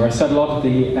drug scene, where I said a lot of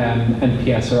the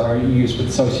NPS are used with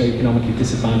socioeconomically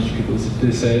disadvantaged people.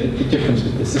 There's a difference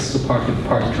with this. This is a part of the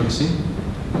party drug scene.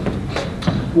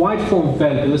 Wide form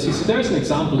availability, so there's an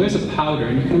example, there's a powder,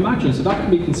 and you can imagine, so that can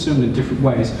be consumed in different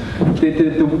ways.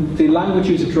 The language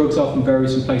use of drugs often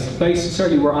varies from place to place.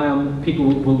 Certainly where I am, people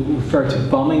will refer to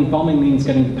bombing. Bombing means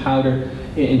getting the powder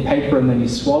in paper and then you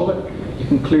swallow it.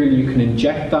 You can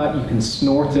inject that, you can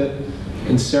snort it, you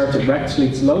can insert it rectally,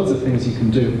 there's loads of things you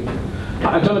can do.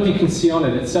 I don't know if you can see on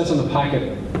it, it says on the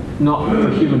packet, not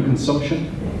for human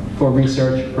consumption, for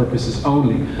research purposes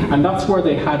only. And that's where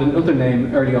they had another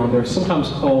name early on. They're sometimes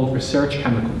called research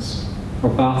chemicals, or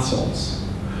bath salts.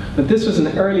 But this was an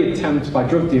early attempt by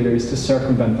drug dealers to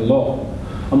circumvent the law.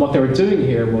 And what they were doing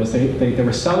here was they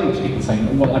were selling to people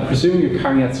saying, well, I presume you're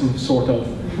carrying out some sort of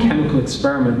chemical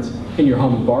experiment in your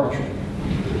home laboratory.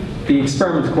 The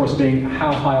experiment, of course, being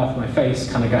how high off my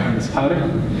face can I get this powder?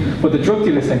 But the drug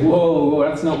dealers say, whoa,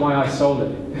 that's not why I sold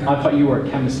it. I thought you were a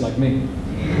chemist like me.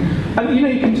 And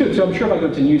you can do it too. I'm sure if I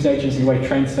go to news agency or a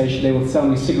train station, they will sell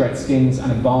me cigarette skins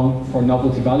and a bong for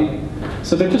novelty value.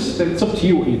 So it's up to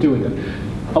you what you do with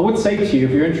them. I would say to you,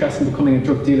 if you're interested in becoming a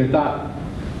drug dealer, that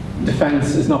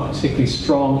defense is not particularly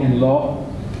strong in law.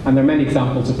 And there are many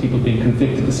examples of people being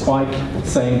convicted despite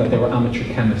saying that they were amateur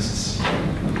chemists.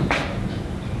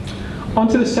 On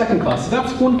to the second class. So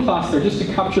that's one class there, just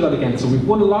to capture that again. So we've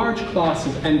one large class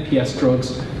of NPS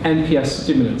drugs, NPS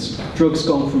stimulants, drugs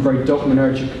going from very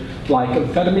dopaminergic like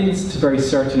amphetamines to very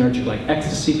serotonergic like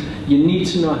ecstasy. You need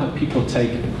to know how people take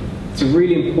it. It's a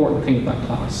really important thing of that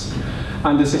class.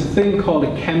 And there's a thing called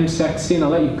a chemsex scene.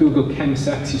 I'll let you Google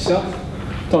chemsex yourself.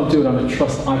 Don't do it on a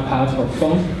trust iPad or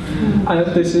phone.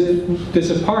 And there's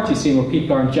a party scene where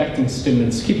people are injecting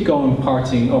stimulants, keep going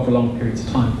partying over long periods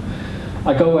of time.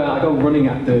 I go running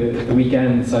at the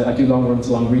weekends. I do long runs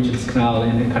along Regent's Canal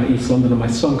in kind of East London, and my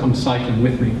son comes cycling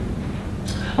with me.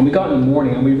 And we go out in the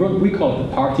morning, and we call it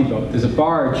the party boat. There's a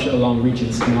barge along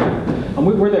Regent's Canal, and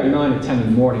we're there at 9 or 10 in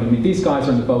the morning. I mean, these guys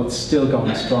are on the boat still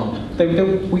going strong.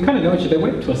 We kind of know each other. They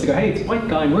wave to us. They go, hey, it's bike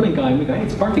guy and running guy. And we go, hey,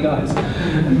 it's party guys.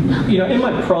 In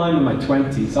my prime, in my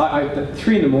 20s, at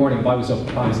 3 in the morning, if I was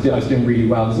up, I was doing really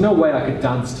well. There's no way I could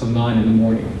dance till 9 in the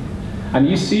morning. And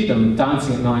you see them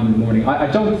dancing at 9 in the morning. I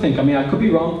don't think, I could be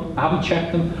wrong, I haven't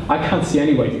checked them. I can't see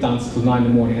any way to dance till 9 in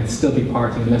the morning and still be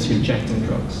partying unless you're injecting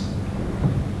drugs.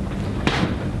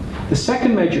 The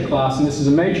second major class, and this is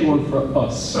a major one for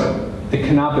us, the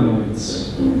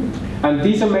cannabinoids. And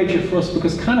these are major for us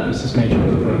because cannabis is major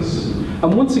for us.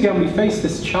 And once again, we face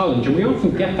this challenge, and we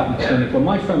often get that in clinic. Well,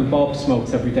 my friend Bob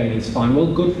smokes every day and he's fine.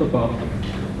 Well, good for Bob.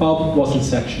 Bob wasn't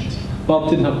sectioned. Bob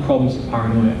didn't have problems with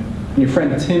paranoia. And your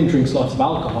friend Tim drinks lots of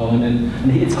alcohol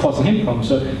and it's causing him problems.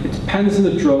 So it depends on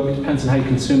the drug, it depends on how you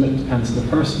consume it, it depends on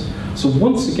the person. So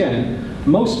once again,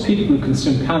 most people who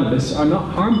consume cannabis are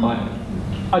not harmed by it.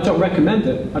 I don't recommend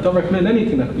it. I don't recommend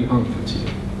anything that could be harmful to you.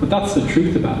 But that's the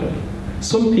truth about it.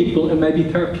 Some people it may be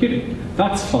therapeutic.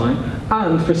 That's fine.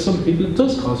 And for some people it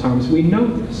does cause harm. So we know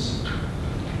this.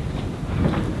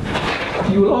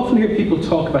 You will often hear people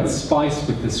talk about spice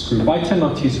with this group. I tend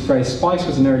not to use the phrase. Spice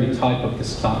was an early type of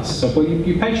this class. So but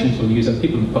you patients will use it,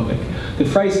 people in public. The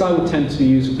phrase I would tend to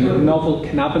use would be novel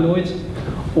cannabinoid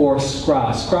or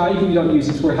SCRA. SCRA, even if you don't use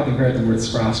it, we're having heard the word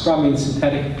SCRA. SCRA means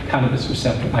synthetic cannabis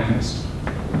receptor agonist.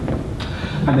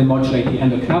 And they modulate the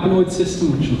endocannabinoid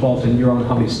system, which involves in neuron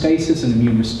homeostasis and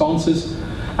immune responses.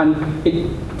 And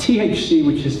THC,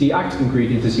 which is the active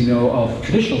ingredient, as you know, of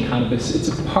traditional cannabis, it's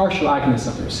a partial agonist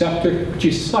of the receptor,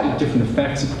 produces slightly different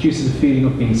effects. It produces a feeling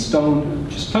of being stoned,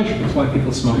 which is pleasurable. That's why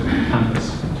people smoke cannabis.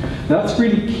 Now that's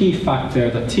really key fact there,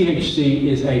 that THC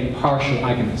is a partial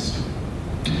agonist.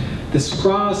 The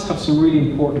SCRAs have some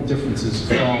really important differences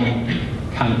from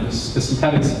cannabis. The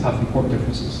synthetics have important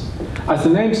differences. As the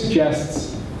name suggests,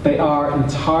 they are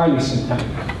entirely synthetic.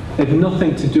 They have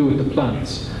nothing to do with the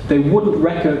plants. They wouldn't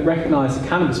recognize a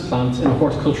cannabis plant in a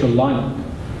horticultural lineup.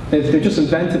 They're just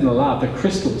invented in a lab. They're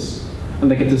crystals, and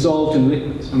they get dissolved in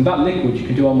liquids. And that liquid, you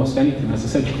can do almost anything. As I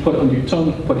said, you can put it under your tongue,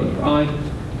 you can put it in your eye.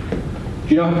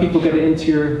 Do you know how people get it into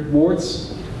your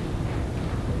wards?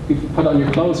 You can put it on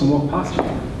your clothes and walk past you.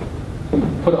 You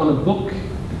can put it on a book,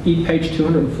 eat page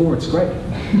 204, it's great.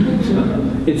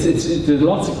 There's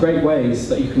lots of great ways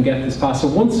that you can get this passed. So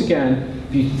once again,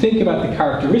 if you think about the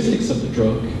characteristics of the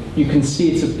drug, you can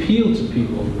see its appeal to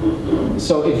people.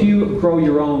 So if you grow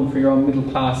your own for your own middle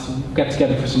class, get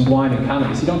together for some wine and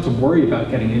cannabis, you don't have to worry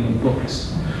about getting in on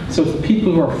books. So it's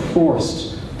people who are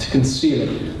forced to conceal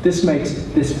it. This makes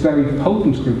this very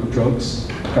potent group of drugs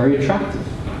very attractive,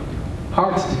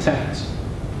 hard to detect.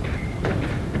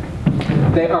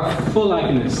 They are full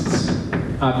agonists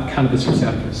at cannabis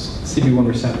receptors, CB1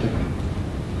 receptor.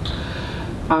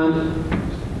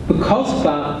 And Because of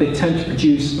that, they tend to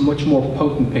produce a much more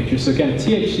potent picture. So again,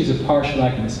 THC is a partial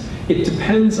agonist. It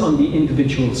depends on the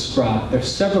individual scrap. There are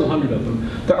several hundred of them.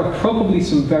 There are probably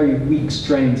some very weak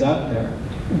strains out there.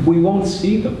 We won't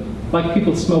see them. Like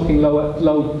people smoking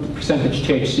low percentage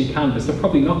THC cannabis, they're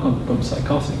probably not going to become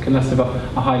psychotic unless they've got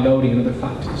a high loading and other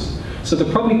factors. So there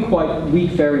are probably quite weak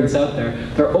variants out there.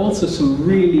 There are also some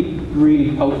really,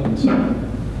 really potent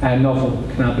novel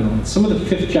cannabinoids. Some of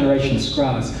the 5th generation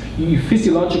scras, you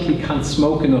physiologically can't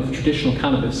smoke enough traditional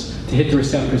cannabis to hit the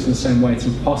receptors in the same way. It's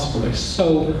impossible. They're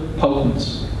so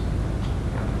potent.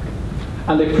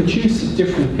 And they produce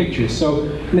different pictures. So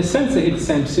in a sense, they hit the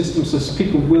same system, so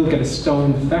people will get a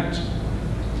stoned effect.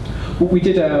 We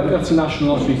did we got some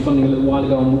national lottery funding a little while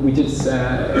ago, and we did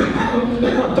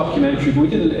not a documentary, but we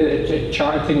did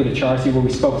a thing with a charity where we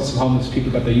spoke to some homeless people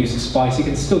about their use of spice. You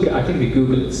can still get, I think if you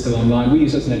Google it, it's still online. We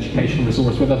use it as an educational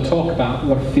resource where they'll talk about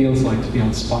what it feels like to be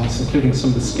on spice, including some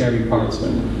of the scary parts of it.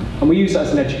 And we use it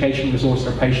as an educational resource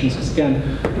for our patients, because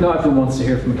again, not everyone wants to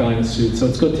hear from a guy in a suit, so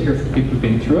it's good to hear from people who've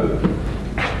been through it.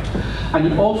 And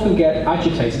you often get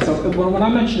agitated. So when I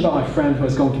mentioned about my friend who I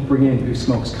was going to bring in who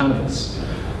smokes cannabis,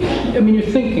 I mean, you're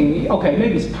thinking, okay,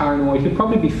 maybe he's paranoid, he'll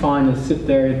probably be fine, he'll sit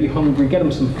there, he'll be hungry, get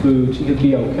him some food, he'll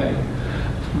be okay.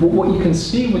 But what you can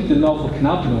see with the novel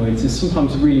cannabinoids is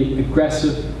sometimes a really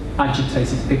aggressive,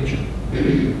 agitated picture.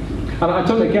 And I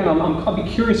don't, again, I'll be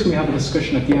curious when we have a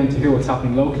discussion at the end to hear what's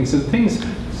happening locally. So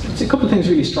a couple of things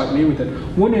really strike me with it.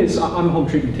 One is, I'm a home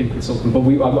treatment team consultant, but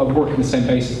I work in the same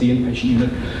base as the inpatient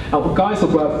unit. Guys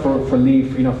will go out for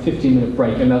leave, for 15-minute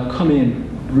break, and they'll come in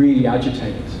really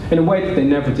agitated in a way that they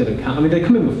never did in cannabis. I mean, they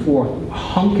come in before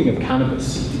honking of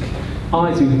cannabis,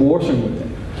 eyes would be watering with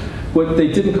it, but they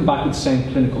didn't come back with the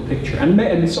same clinical picture.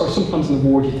 Or sometimes in the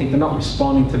ward you think they're not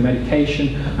responding to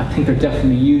medication. I think they're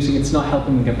definitely using it. It's not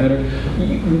helping them get better.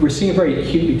 We're seeing a very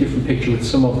acutely different picture with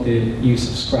some of the use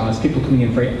of scras. People coming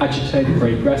in very agitated,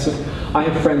 very aggressive. I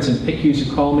have friends in PICUs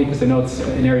who call me because they know it's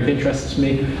an area of interest to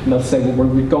me, and they'll say, well,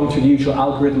 we're going through the usual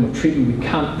algorithm of treatment. We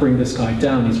can't bring this guy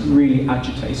down. He's really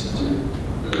agitated.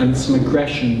 And some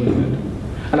aggression with it.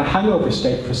 And a hangover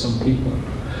state for some people.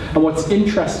 And what's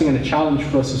interesting and a challenge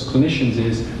for us as clinicians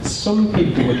is some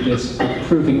people with this are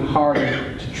proving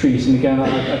harder to treat. And again,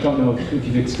 I don't know if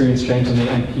you've experienced, James, on the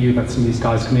NPU about some of these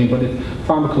guys coming in, but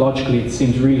pharmacologically it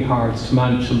seems really hard to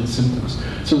manage some of the symptoms.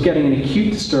 So we're getting an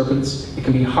acute disturbance. It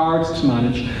can be hard to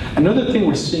manage. Another thing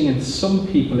we're seeing in some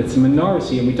people, it's a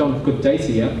minority and we don't have good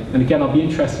data yet. And again, I'll be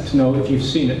interested to know if you've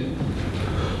seen it.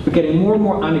 We're getting more and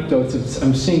more anecdotes.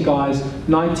 I'm seeing guys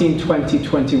 19, 20,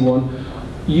 21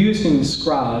 using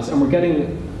scras, and we're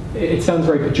getting, it sounds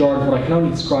very pejorative, but I can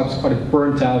only describe as quite a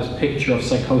burnt out picture of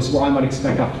psychosis where I might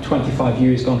expect after 25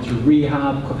 years gone through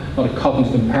rehab, a lot of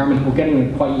cognitive impairment. We're getting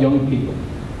in quite young people.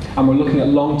 And we're looking at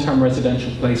long-term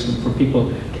residential placement for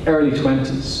people early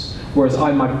 20s, whereas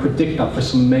I might predict that for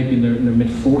someone maybe in their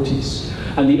mid-40s.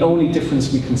 And the only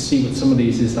difference we can see with some of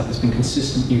these is that there's been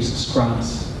consistent use of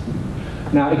scras.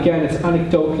 Now again, it's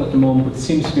anecdotal at the moment, but it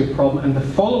seems to be a problem, and the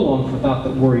follow-on for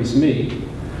that worries me,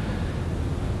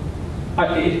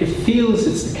 it feels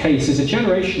it's the case, there's a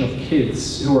generation of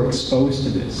kids who are exposed to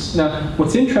this. Now,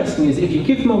 what's interesting is if you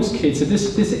give most kids, so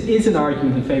this is an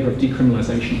argument in favour of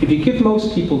decriminalisation, if you give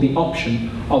most people the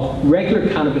option of regular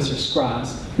cannabis or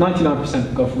scras, 99%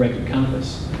 will go for regular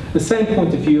cannabis. The same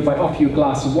point of view, if I offer you a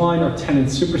glass of wine or 10 in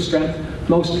super strength,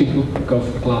 most people will go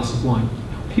for a glass of wine.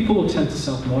 People will tend to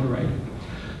self-moderate.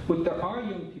 But there are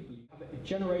young people, you have a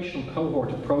generational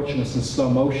cohort approaching us in slow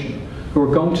motion who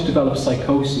are going to develop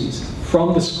psychoses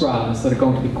from the scras that are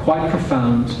going to be quite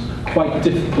profound, quite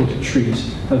difficult to treat,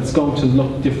 that it's going to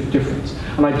look different.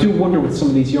 And I do wonder with some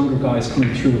of these younger guys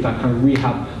coming through with that kind of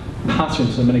rehab pattern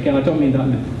to them, and again, I don't mean that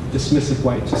in a dismissive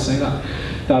way to say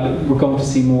that we're going to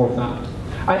see more of that.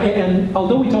 And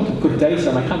although we don't have good data,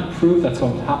 and I can't prove that's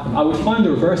going to happen, I would find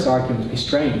the reverse argument to be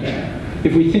strange.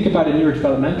 If we think about a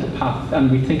neurodevelopmental path and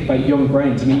we think about young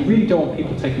brains, I mean, you really don't want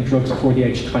people taking drugs before the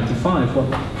age of 25. Well,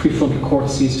 prefrontal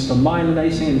cortices are still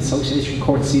myelinating and association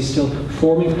cortices still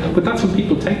forming, but that's when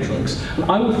people take drugs. And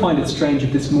I would find it strange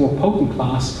if this more potent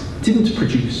class didn't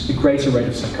produce a greater rate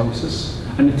of psychosis,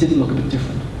 and it didn't look a bit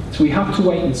different. So we have to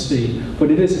wait and see, but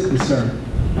it is a concern.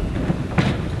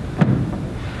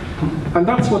 And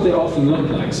that's what they often look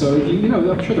like. So, you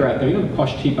know, I'm sure they're out there. You know the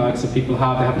posh tea bags that people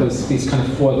have? They have these kind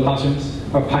of foil patterns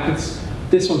or packets.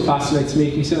 This one fascinates me.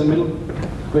 Can you see in the middle?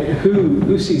 Wait,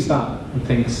 who sees that and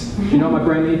thinks, do you know what my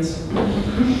brain needs?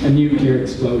 A nuclear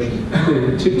explosion.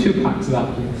 two packs of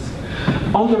that,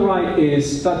 please. On the right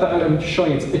is, that I'm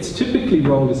showing it's typically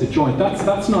rolled as a joint.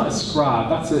 That's not a scrab,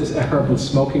 that's a herbal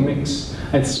smoking mix.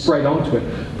 It's sprayed onto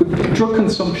it. But drug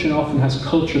consumption often has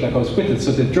culture that goes with it.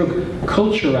 So the drug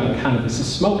culture around cannabis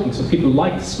is smoking, so people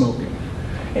like smoking.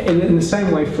 In the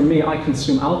same way, for me, I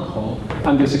consume alcohol,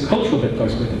 and there's a cultural bit that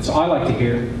goes with it. So I like to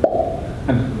hear,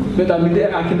 but I mean,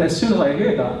 I can, as soon as I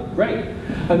hear that, great.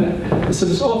 And so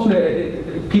there's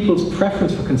often people's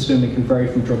preference for consuming can vary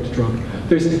from drug to drug.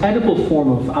 There's an edible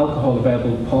form of alcohol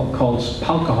available called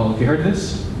alcohol. Have you heard of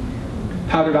this?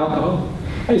 Powdered alcohol.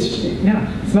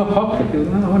 It's not popular. People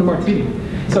go, I want a martini.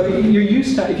 So you're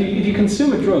used to, if you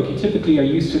consume a drug, you typically are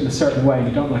used to it in a certain way and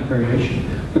you don't like variation.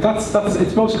 But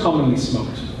it's most commonly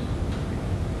smoked.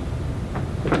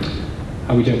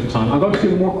 How are we doing for time? I'm going to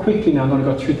do more quickly now. I'm going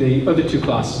to go through the other two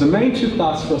classes. The main two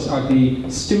classes for us are the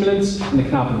stimulants and the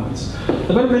cannabinoids.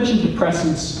 I'm going to mention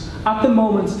depressants. At the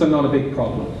moment, they're not a big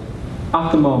problem.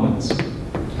 At the moment.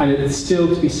 And it's still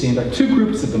to be seen. There are two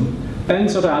groups of them.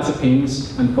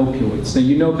 Benzodiazepines and opioids. Now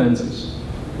you know benzos.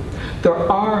 There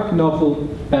are novel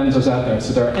benzos out there,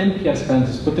 so there are NPS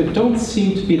benzos, but there don't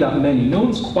seem to be that many. No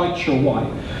one's quite sure why.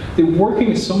 The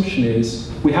working assumption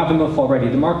is we have enough already.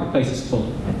 The marketplace is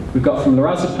full. We've got from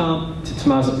lorazepam to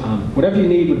temazepam. Whatever you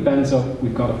need with a benzo,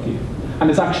 we've got a few. And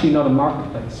there's actually not a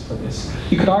marketplace for this.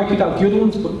 You could argue that the other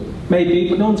ones maybe,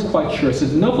 but no one's quite sure. So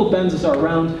the novel benzos are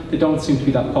around, they don't seem to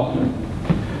be that popular.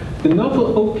 The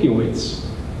novel opioids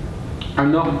are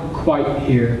not quite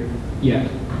here yet.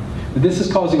 But this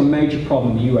is causing a major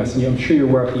problem in the US, and I'm sure you're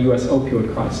aware of the US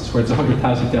opioid crisis, where it's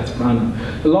 100,000 deaths per annum.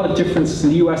 A lot of differences in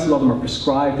the US, a lot of them are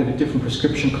prescribed, they have different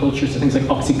prescription cultures, so things like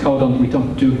oxycodone that we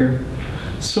don't do here.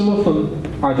 Some of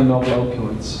them are the novel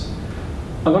opioids.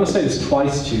 I'm going to say this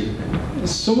twice to you.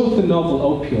 Some of the novel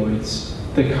opioids,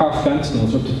 the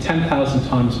carfentanyls, are up to 10,000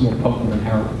 times more potent than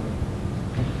heroin.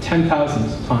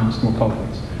 10,000 times more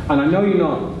potent. And I know you're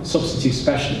not substitute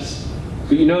specialists,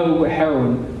 but you know with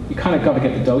heroin, you kind of got to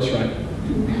get the dose right.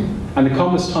 And the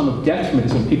commonest time of death from it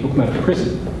is when people come out of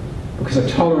prison, because their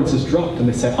tolerance has dropped and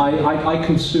they say, I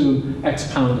consume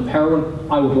X pound of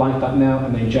heroin, I would like that now,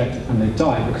 and they inject it and they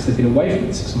die because they've been away from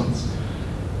it 6 months.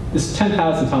 This is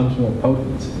 10,000 times more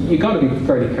potent. You've got to be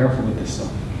very careful with this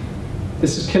stuff.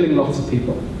 This is killing lots of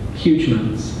people, huge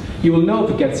amounts. You will know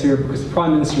if it gets here because the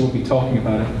Prime Minister will be talking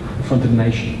about it in front of the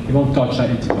nation. He won't dodge that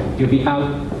interview. He'll be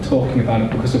out talking about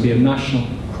it because there'll be a national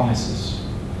crisis.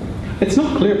 It's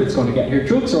not clear if it's going to get here.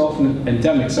 Drugs are often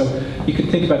endemic, so you can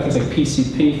think about things like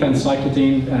PCP,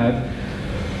 phencyclidine,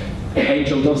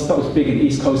 angel dust. That was big in the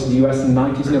East Coast of the US in the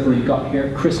 90s, never really got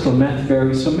here. Crystal meth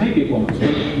varies, so maybe it won't.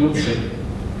 We'll see.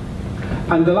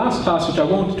 And the last class, which I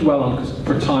won't dwell on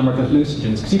for time, are the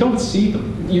hallucinogens, because you don't see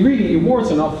them. Your wards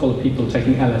are not full of people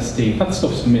taking LSD. That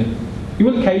stuff's a myth. You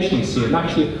will occasionally see it, and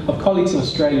actually, of colleagues in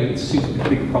Australia, it seems to be a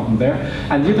big problem there.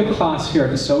 And the other class here are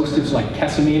dissociatives like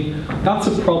ketamine. That's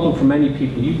a problem for many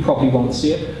people. You probably won't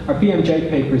see it. Our BMJ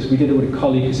papers, we did it with a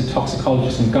colleague who's a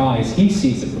toxicologist in Guy's. He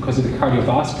sees it because of the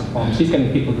cardiovascular problems. He's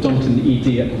getting people dumped in the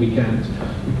ED at the weekend.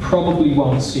 You probably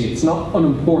won't see it. It's not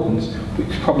unimportant, but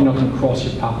it's probably not going to cross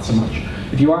your path so much.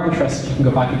 If you are interested, you can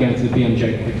go back again to the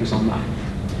BMJ papers on that.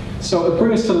 So it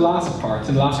brings us to the last part,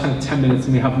 in the last kind of 10 minutes,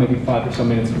 and we have maybe 5 or so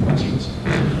minutes for questions.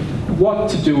 What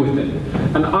to do with it?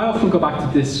 And I often go back to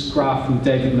this graph from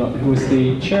David Nutt, who was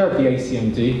the chair of the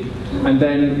ACMD, and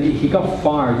then he got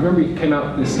fired. Remember he came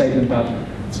out with this statement that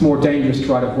it's more dangerous to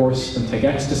ride a horse than take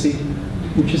ecstasy,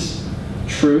 which is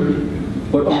true,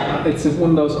 but it's one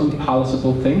of those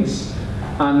unpalatable things.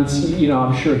 And you know,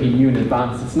 I'm sure he knew in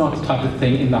advance it's not the type of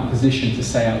thing in that position to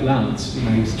say out loud. You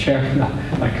know, he was chairing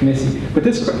that committee. But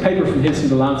this paper from his from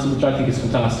the Lancet, which I think is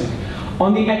fantastic.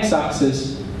 On the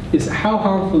x-axis is how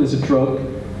harmful is a drug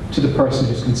to the person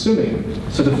who's consuming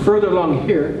it. So the further along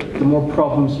here, the more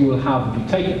problems you will have if you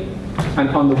take it. And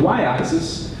on the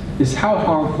y-axis is how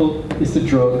harmful is the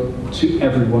drug to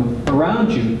everyone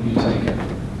around you if you take it.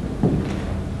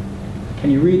 Can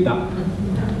you read that?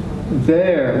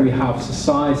 There we have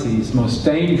society's most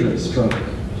dangerous drug.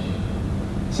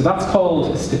 So that's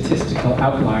called a statistical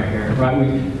outlier here, right?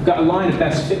 We've got a line of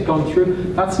best fit going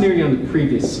through. That's nearly on the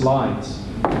previous slides.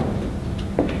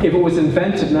 If it was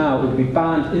invented now, it would be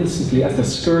banned instantly as the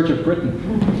scourge of Britain.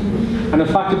 And in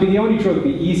fact, it'd be the only drug that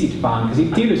would be easy to ban,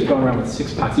 because dealers are going around with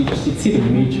 6-packs, you'd see them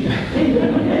immediately.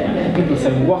 People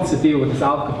say, what's the deal with this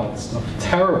alcohol stuff?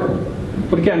 Terrible.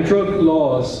 But again, drug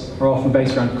laws are often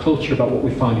based around culture about what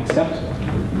we find acceptable.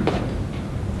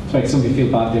 To make somebody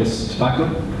feel bad, there's tobacco.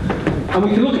 And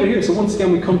we can look at it here. So once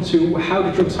again, we come to how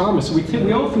do drugs harm us. So we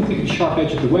often think of the sharp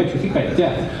edge of the wedge. We think about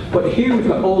death. But here we've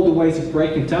got all the ways of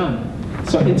breaking it down.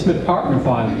 So intimate partner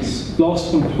violence,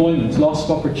 loss of employment, loss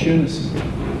of opportunity,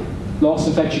 loss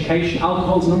of education.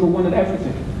 Alcohol's #1 in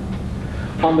everything.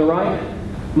 On the right,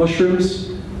 mushrooms,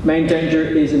 Main danger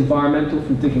is environmental,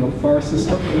 from digging up forests and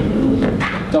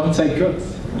stuff. Don't take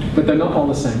drugs, but they're not all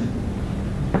the same.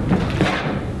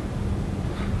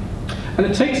 And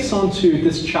it takes us on to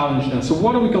this challenge now. So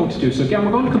what are we going to do? So again,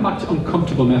 we're going to come back to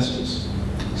uncomfortable messages.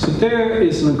 So there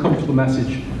is an uncomfortable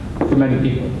message for many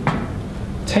people.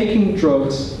 Taking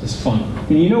drugs is fun.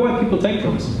 And you know why people take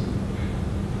drugs?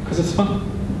 Because it's fun.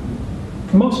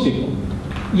 For most people.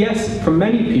 Yes, for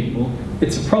many people,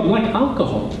 it's a problem, like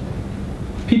alcohol.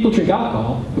 People drink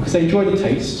alcohol because they enjoy the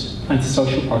taste and it's a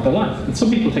social part of their life. And some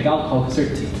people take alcohol because they're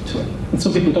addicted to it. And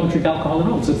some people don't drink alcohol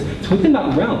at all. So it's within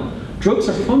that realm. Drugs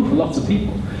are fun for lots of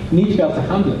people. You need to be able to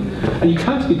handle it. And you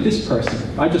can't be this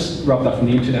person. I just robbed that from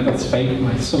the internet, that's fake.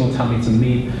 My son will tell me it's a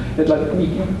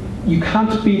meme. You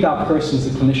can't be that person as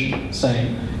a clinician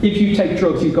saying, if you take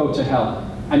drugs, you go to hell.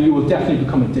 And you will definitely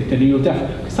become addicted. And you'll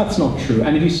definitely, because that's not true.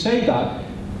 And if you say that,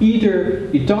 either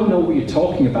you don't know what you're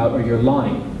talking about or you're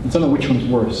lying. You don't know which one's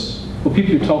worse. But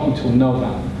people you're talking to will know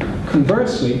that.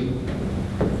 Conversely,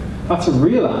 that's a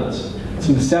real ad. It's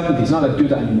in the 70s, not allowed to do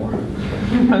that anymore.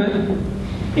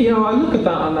 And you know, I look at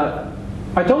that and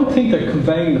I don't think they're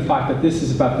conveying the fact that this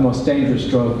is about the most dangerous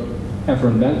drug ever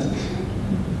invented.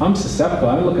 I'm susceptible.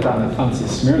 I look at that and I fancy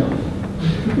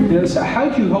Smirnoff. You know, so how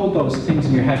do you hold those things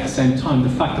in your head at the same time? The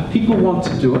fact that people want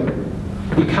to do it.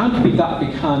 You can't be that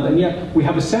big hand, and yet we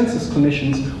have a sense as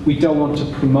clinicians we don't want to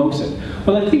promote it.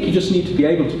 Well, I think you just need to be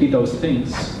able to be those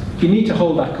things. You need to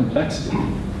hold that complexity.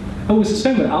 And it's the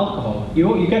same with alcohol.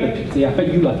 You get it, people say, I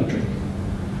bet you like a drink.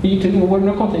 You think, well, we're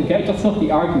not going to engage. That's not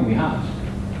the argument we have.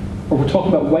 Or we're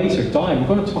talking about weight or diet. We're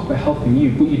going to talk about helping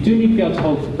you. But you do need to be able to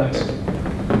hold complexity.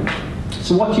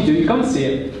 So what you do, you're going to see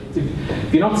it.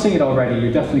 If you're not seeing it already,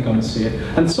 you're definitely going to see it.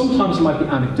 And sometimes it might be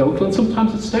anecdotal, and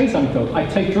sometimes it stays anecdotal. I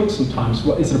take drugs sometimes.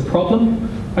 What, is it a problem?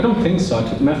 I don't think so. I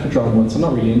took methadone once. I'm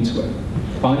not really into it.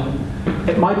 Fine.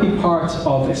 It might be part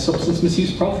of a substance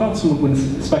misuse profile, someone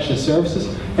with specialist services,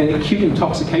 an acute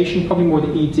intoxication, probably more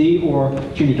the ED or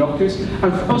junior doctors, and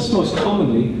for us most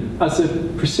commonly as a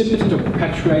precipitant or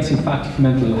perpetuating factor for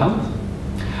mental ill health.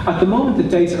 At the moment, the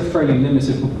data are fairly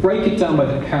limited. We'll break it down by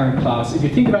the current class. If you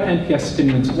think about NPS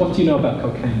stimulants, what do you know about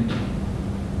cocaine?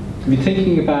 If you're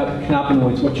thinking about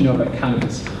cannabinoids, what do you know about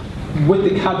cannabis? With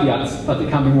the caveats that they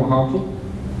can be more harmful.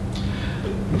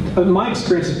 My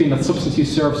experience has been that substance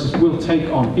use services will take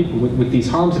on people with these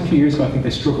harms. A few years ago, I think they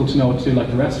struggled to know what to do like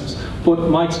the rest of us. But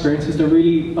my experience is they're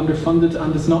really underfunded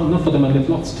and there's not enough of them and they've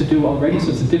lots to do already, so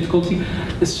it's a difficulty.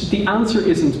 The answer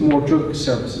isn't more drug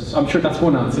services. I'm sure that's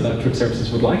one answer that drug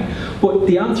services would like. But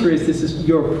the answer is this is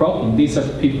your problem. These are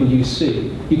the people you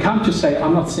see. You can't just say,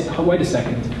 I'm not saying, oh, wait a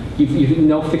second. You've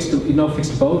no fixed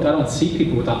abode. I don't see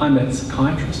people with that. I'm a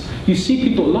psychiatrist. You see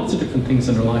people with lots of different things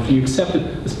in their life and you accept it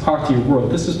as part of your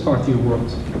world. This is part of your world.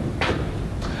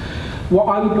 What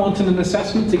I would want in an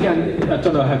assessment, again, I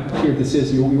don't know how clear this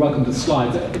is, you're welcome to the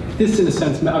slides. This in a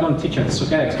sense, I don't teach how to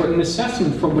suck eggs, but an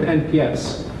assessment from with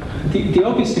NPS, the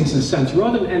obvious things in a sense,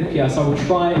 rather than NPS, I would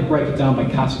try and break it down by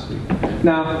category.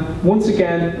 Now, once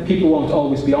again, people won't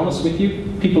always be honest with you.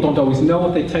 People don't always know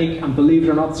what they take, and believe it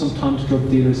or not, sometimes drug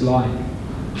dealers lie.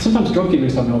 Sometimes drug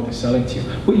dealers don't know what they're selling to you.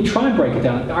 But you try and break it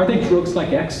down. Are they drugs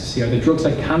like ecstasy? Are they drugs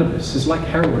like cannabis? Is it like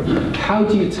heroin? How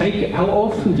do you take it? How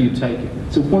often do you take it?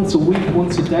 Is it once a week,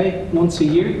 once a day, once a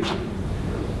year?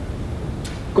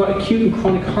 Got acute and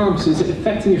chronic harms. Is it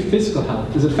affecting your physical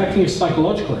health? Is it affecting your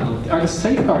psychological health? Are there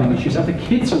safeguarding issues? Are the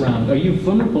kids around? Are you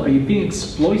vulnerable? Are you being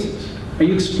exploited? Are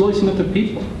you exploiting other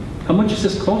people? How much is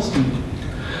this costing you?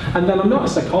 And then I'm not a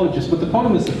psychologist, but the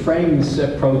problem is the frames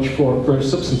approach for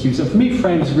substance use. And for me,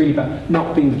 frames is really about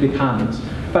not being the big hand.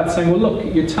 About saying, well,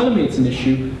 look, you're telling me it's an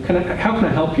issue. How can I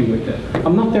help you with it?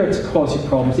 I'm not there to cause you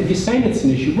problems. If you're saying it's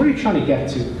an issue, where are you trying to get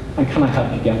to? And can I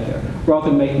help you get there? Rather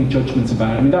than making judgments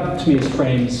about it. I mean, that to me is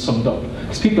frames summed up.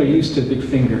 Because people are used to a big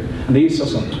finger. And they used to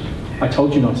also, I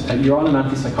told you not to take, you're on an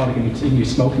antipsychotic and you're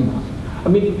smoking that. I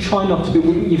mean, try not to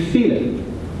be, you feel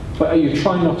it. But you're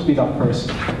trying not to be that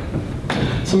person.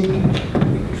 Some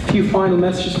few final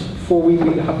messages before we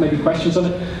have maybe questions on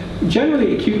it.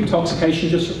 Generally, acute intoxication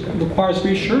just requires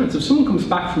reassurance. If someone comes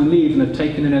back from leave and they've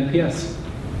taken an NPS,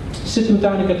 sit them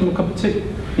down and get them a cup of tea.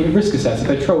 Risk assess. If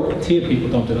they throw tea at people,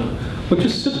 don't do that. But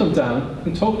just sit them down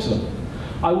and talk to them.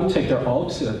 I would take their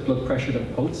odds, their blood pressure, their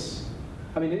pulse.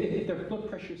 I mean, if their blood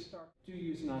pressure starts, do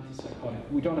use an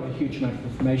antipsychotic. We don't have a huge amount of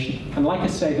information. And like I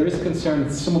say, there is a concern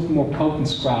that some of the more potent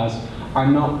SCRAs are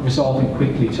not resolving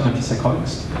quickly to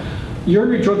antipsychotics.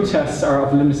 Urinary drug tests are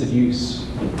of limited use.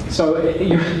 So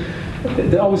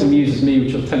it always amuses me,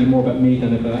 which will tell you more about me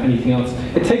than about anything else.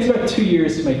 It takes about 2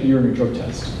 years to make a urinary drug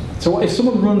test. So if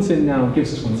someone runs in now and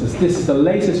gives us one and says, this is the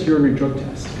latest urinary drug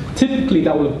test, Typically,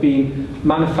 that would have been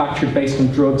manufactured based on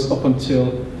drugs up until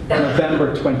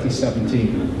November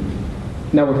 2017.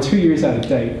 Now we're 2 years out of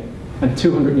date, and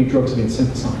 200 new drugs have been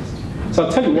synthesized. So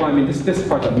I'll tell you why. I mean, this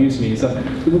part that amused me is that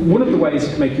one of the ways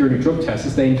to make urinary drug tests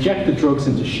is they inject the drugs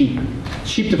into sheep.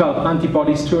 Sheep develop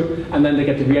antibodies to it, and then they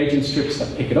get the reagent strips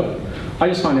that pick it up. I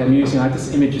just find it amusing. I had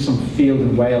this image of some field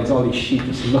in Wales, all these sheep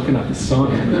just looking at the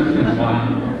sun.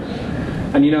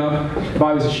 And you know, if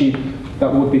I was a sheep,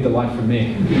 that would be the life for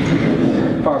me.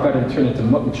 Far better than turn into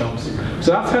mutton chops. So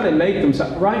that's how they make them. So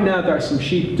right now there are some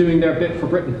sheep doing their bit for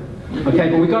Britain. Okay,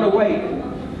 but we got to wait.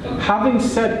 Having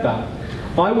said that,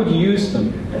 I would use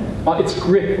them, its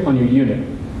grip on your unit,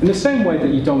 in the same way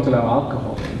that you don't allow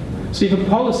alcohol. So you have a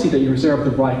policy that you reserve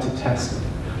the right to test it,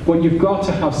 but you've got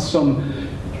to have some,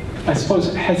 I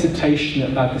suppose,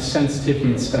 hesitation about the sensitivity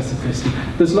and specificity.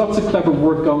 There's lots of clever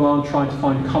work going on trying to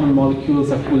find common molecules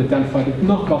that will identify it. We've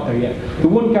not got there yet. The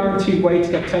one guaranteed way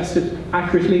to get tested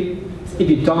accurately is if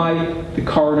you die, the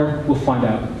coroner will find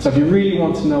out. So if you really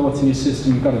want to know what's in your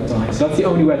system, you've got to die. So that's the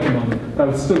only way at the moment. But I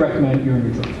would still recommend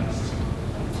urinary drug tests.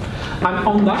 And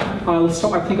on that, I'll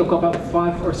stop. I think I've got about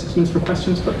 5 or 6 minutes for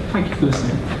questions, but thank you for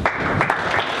listening.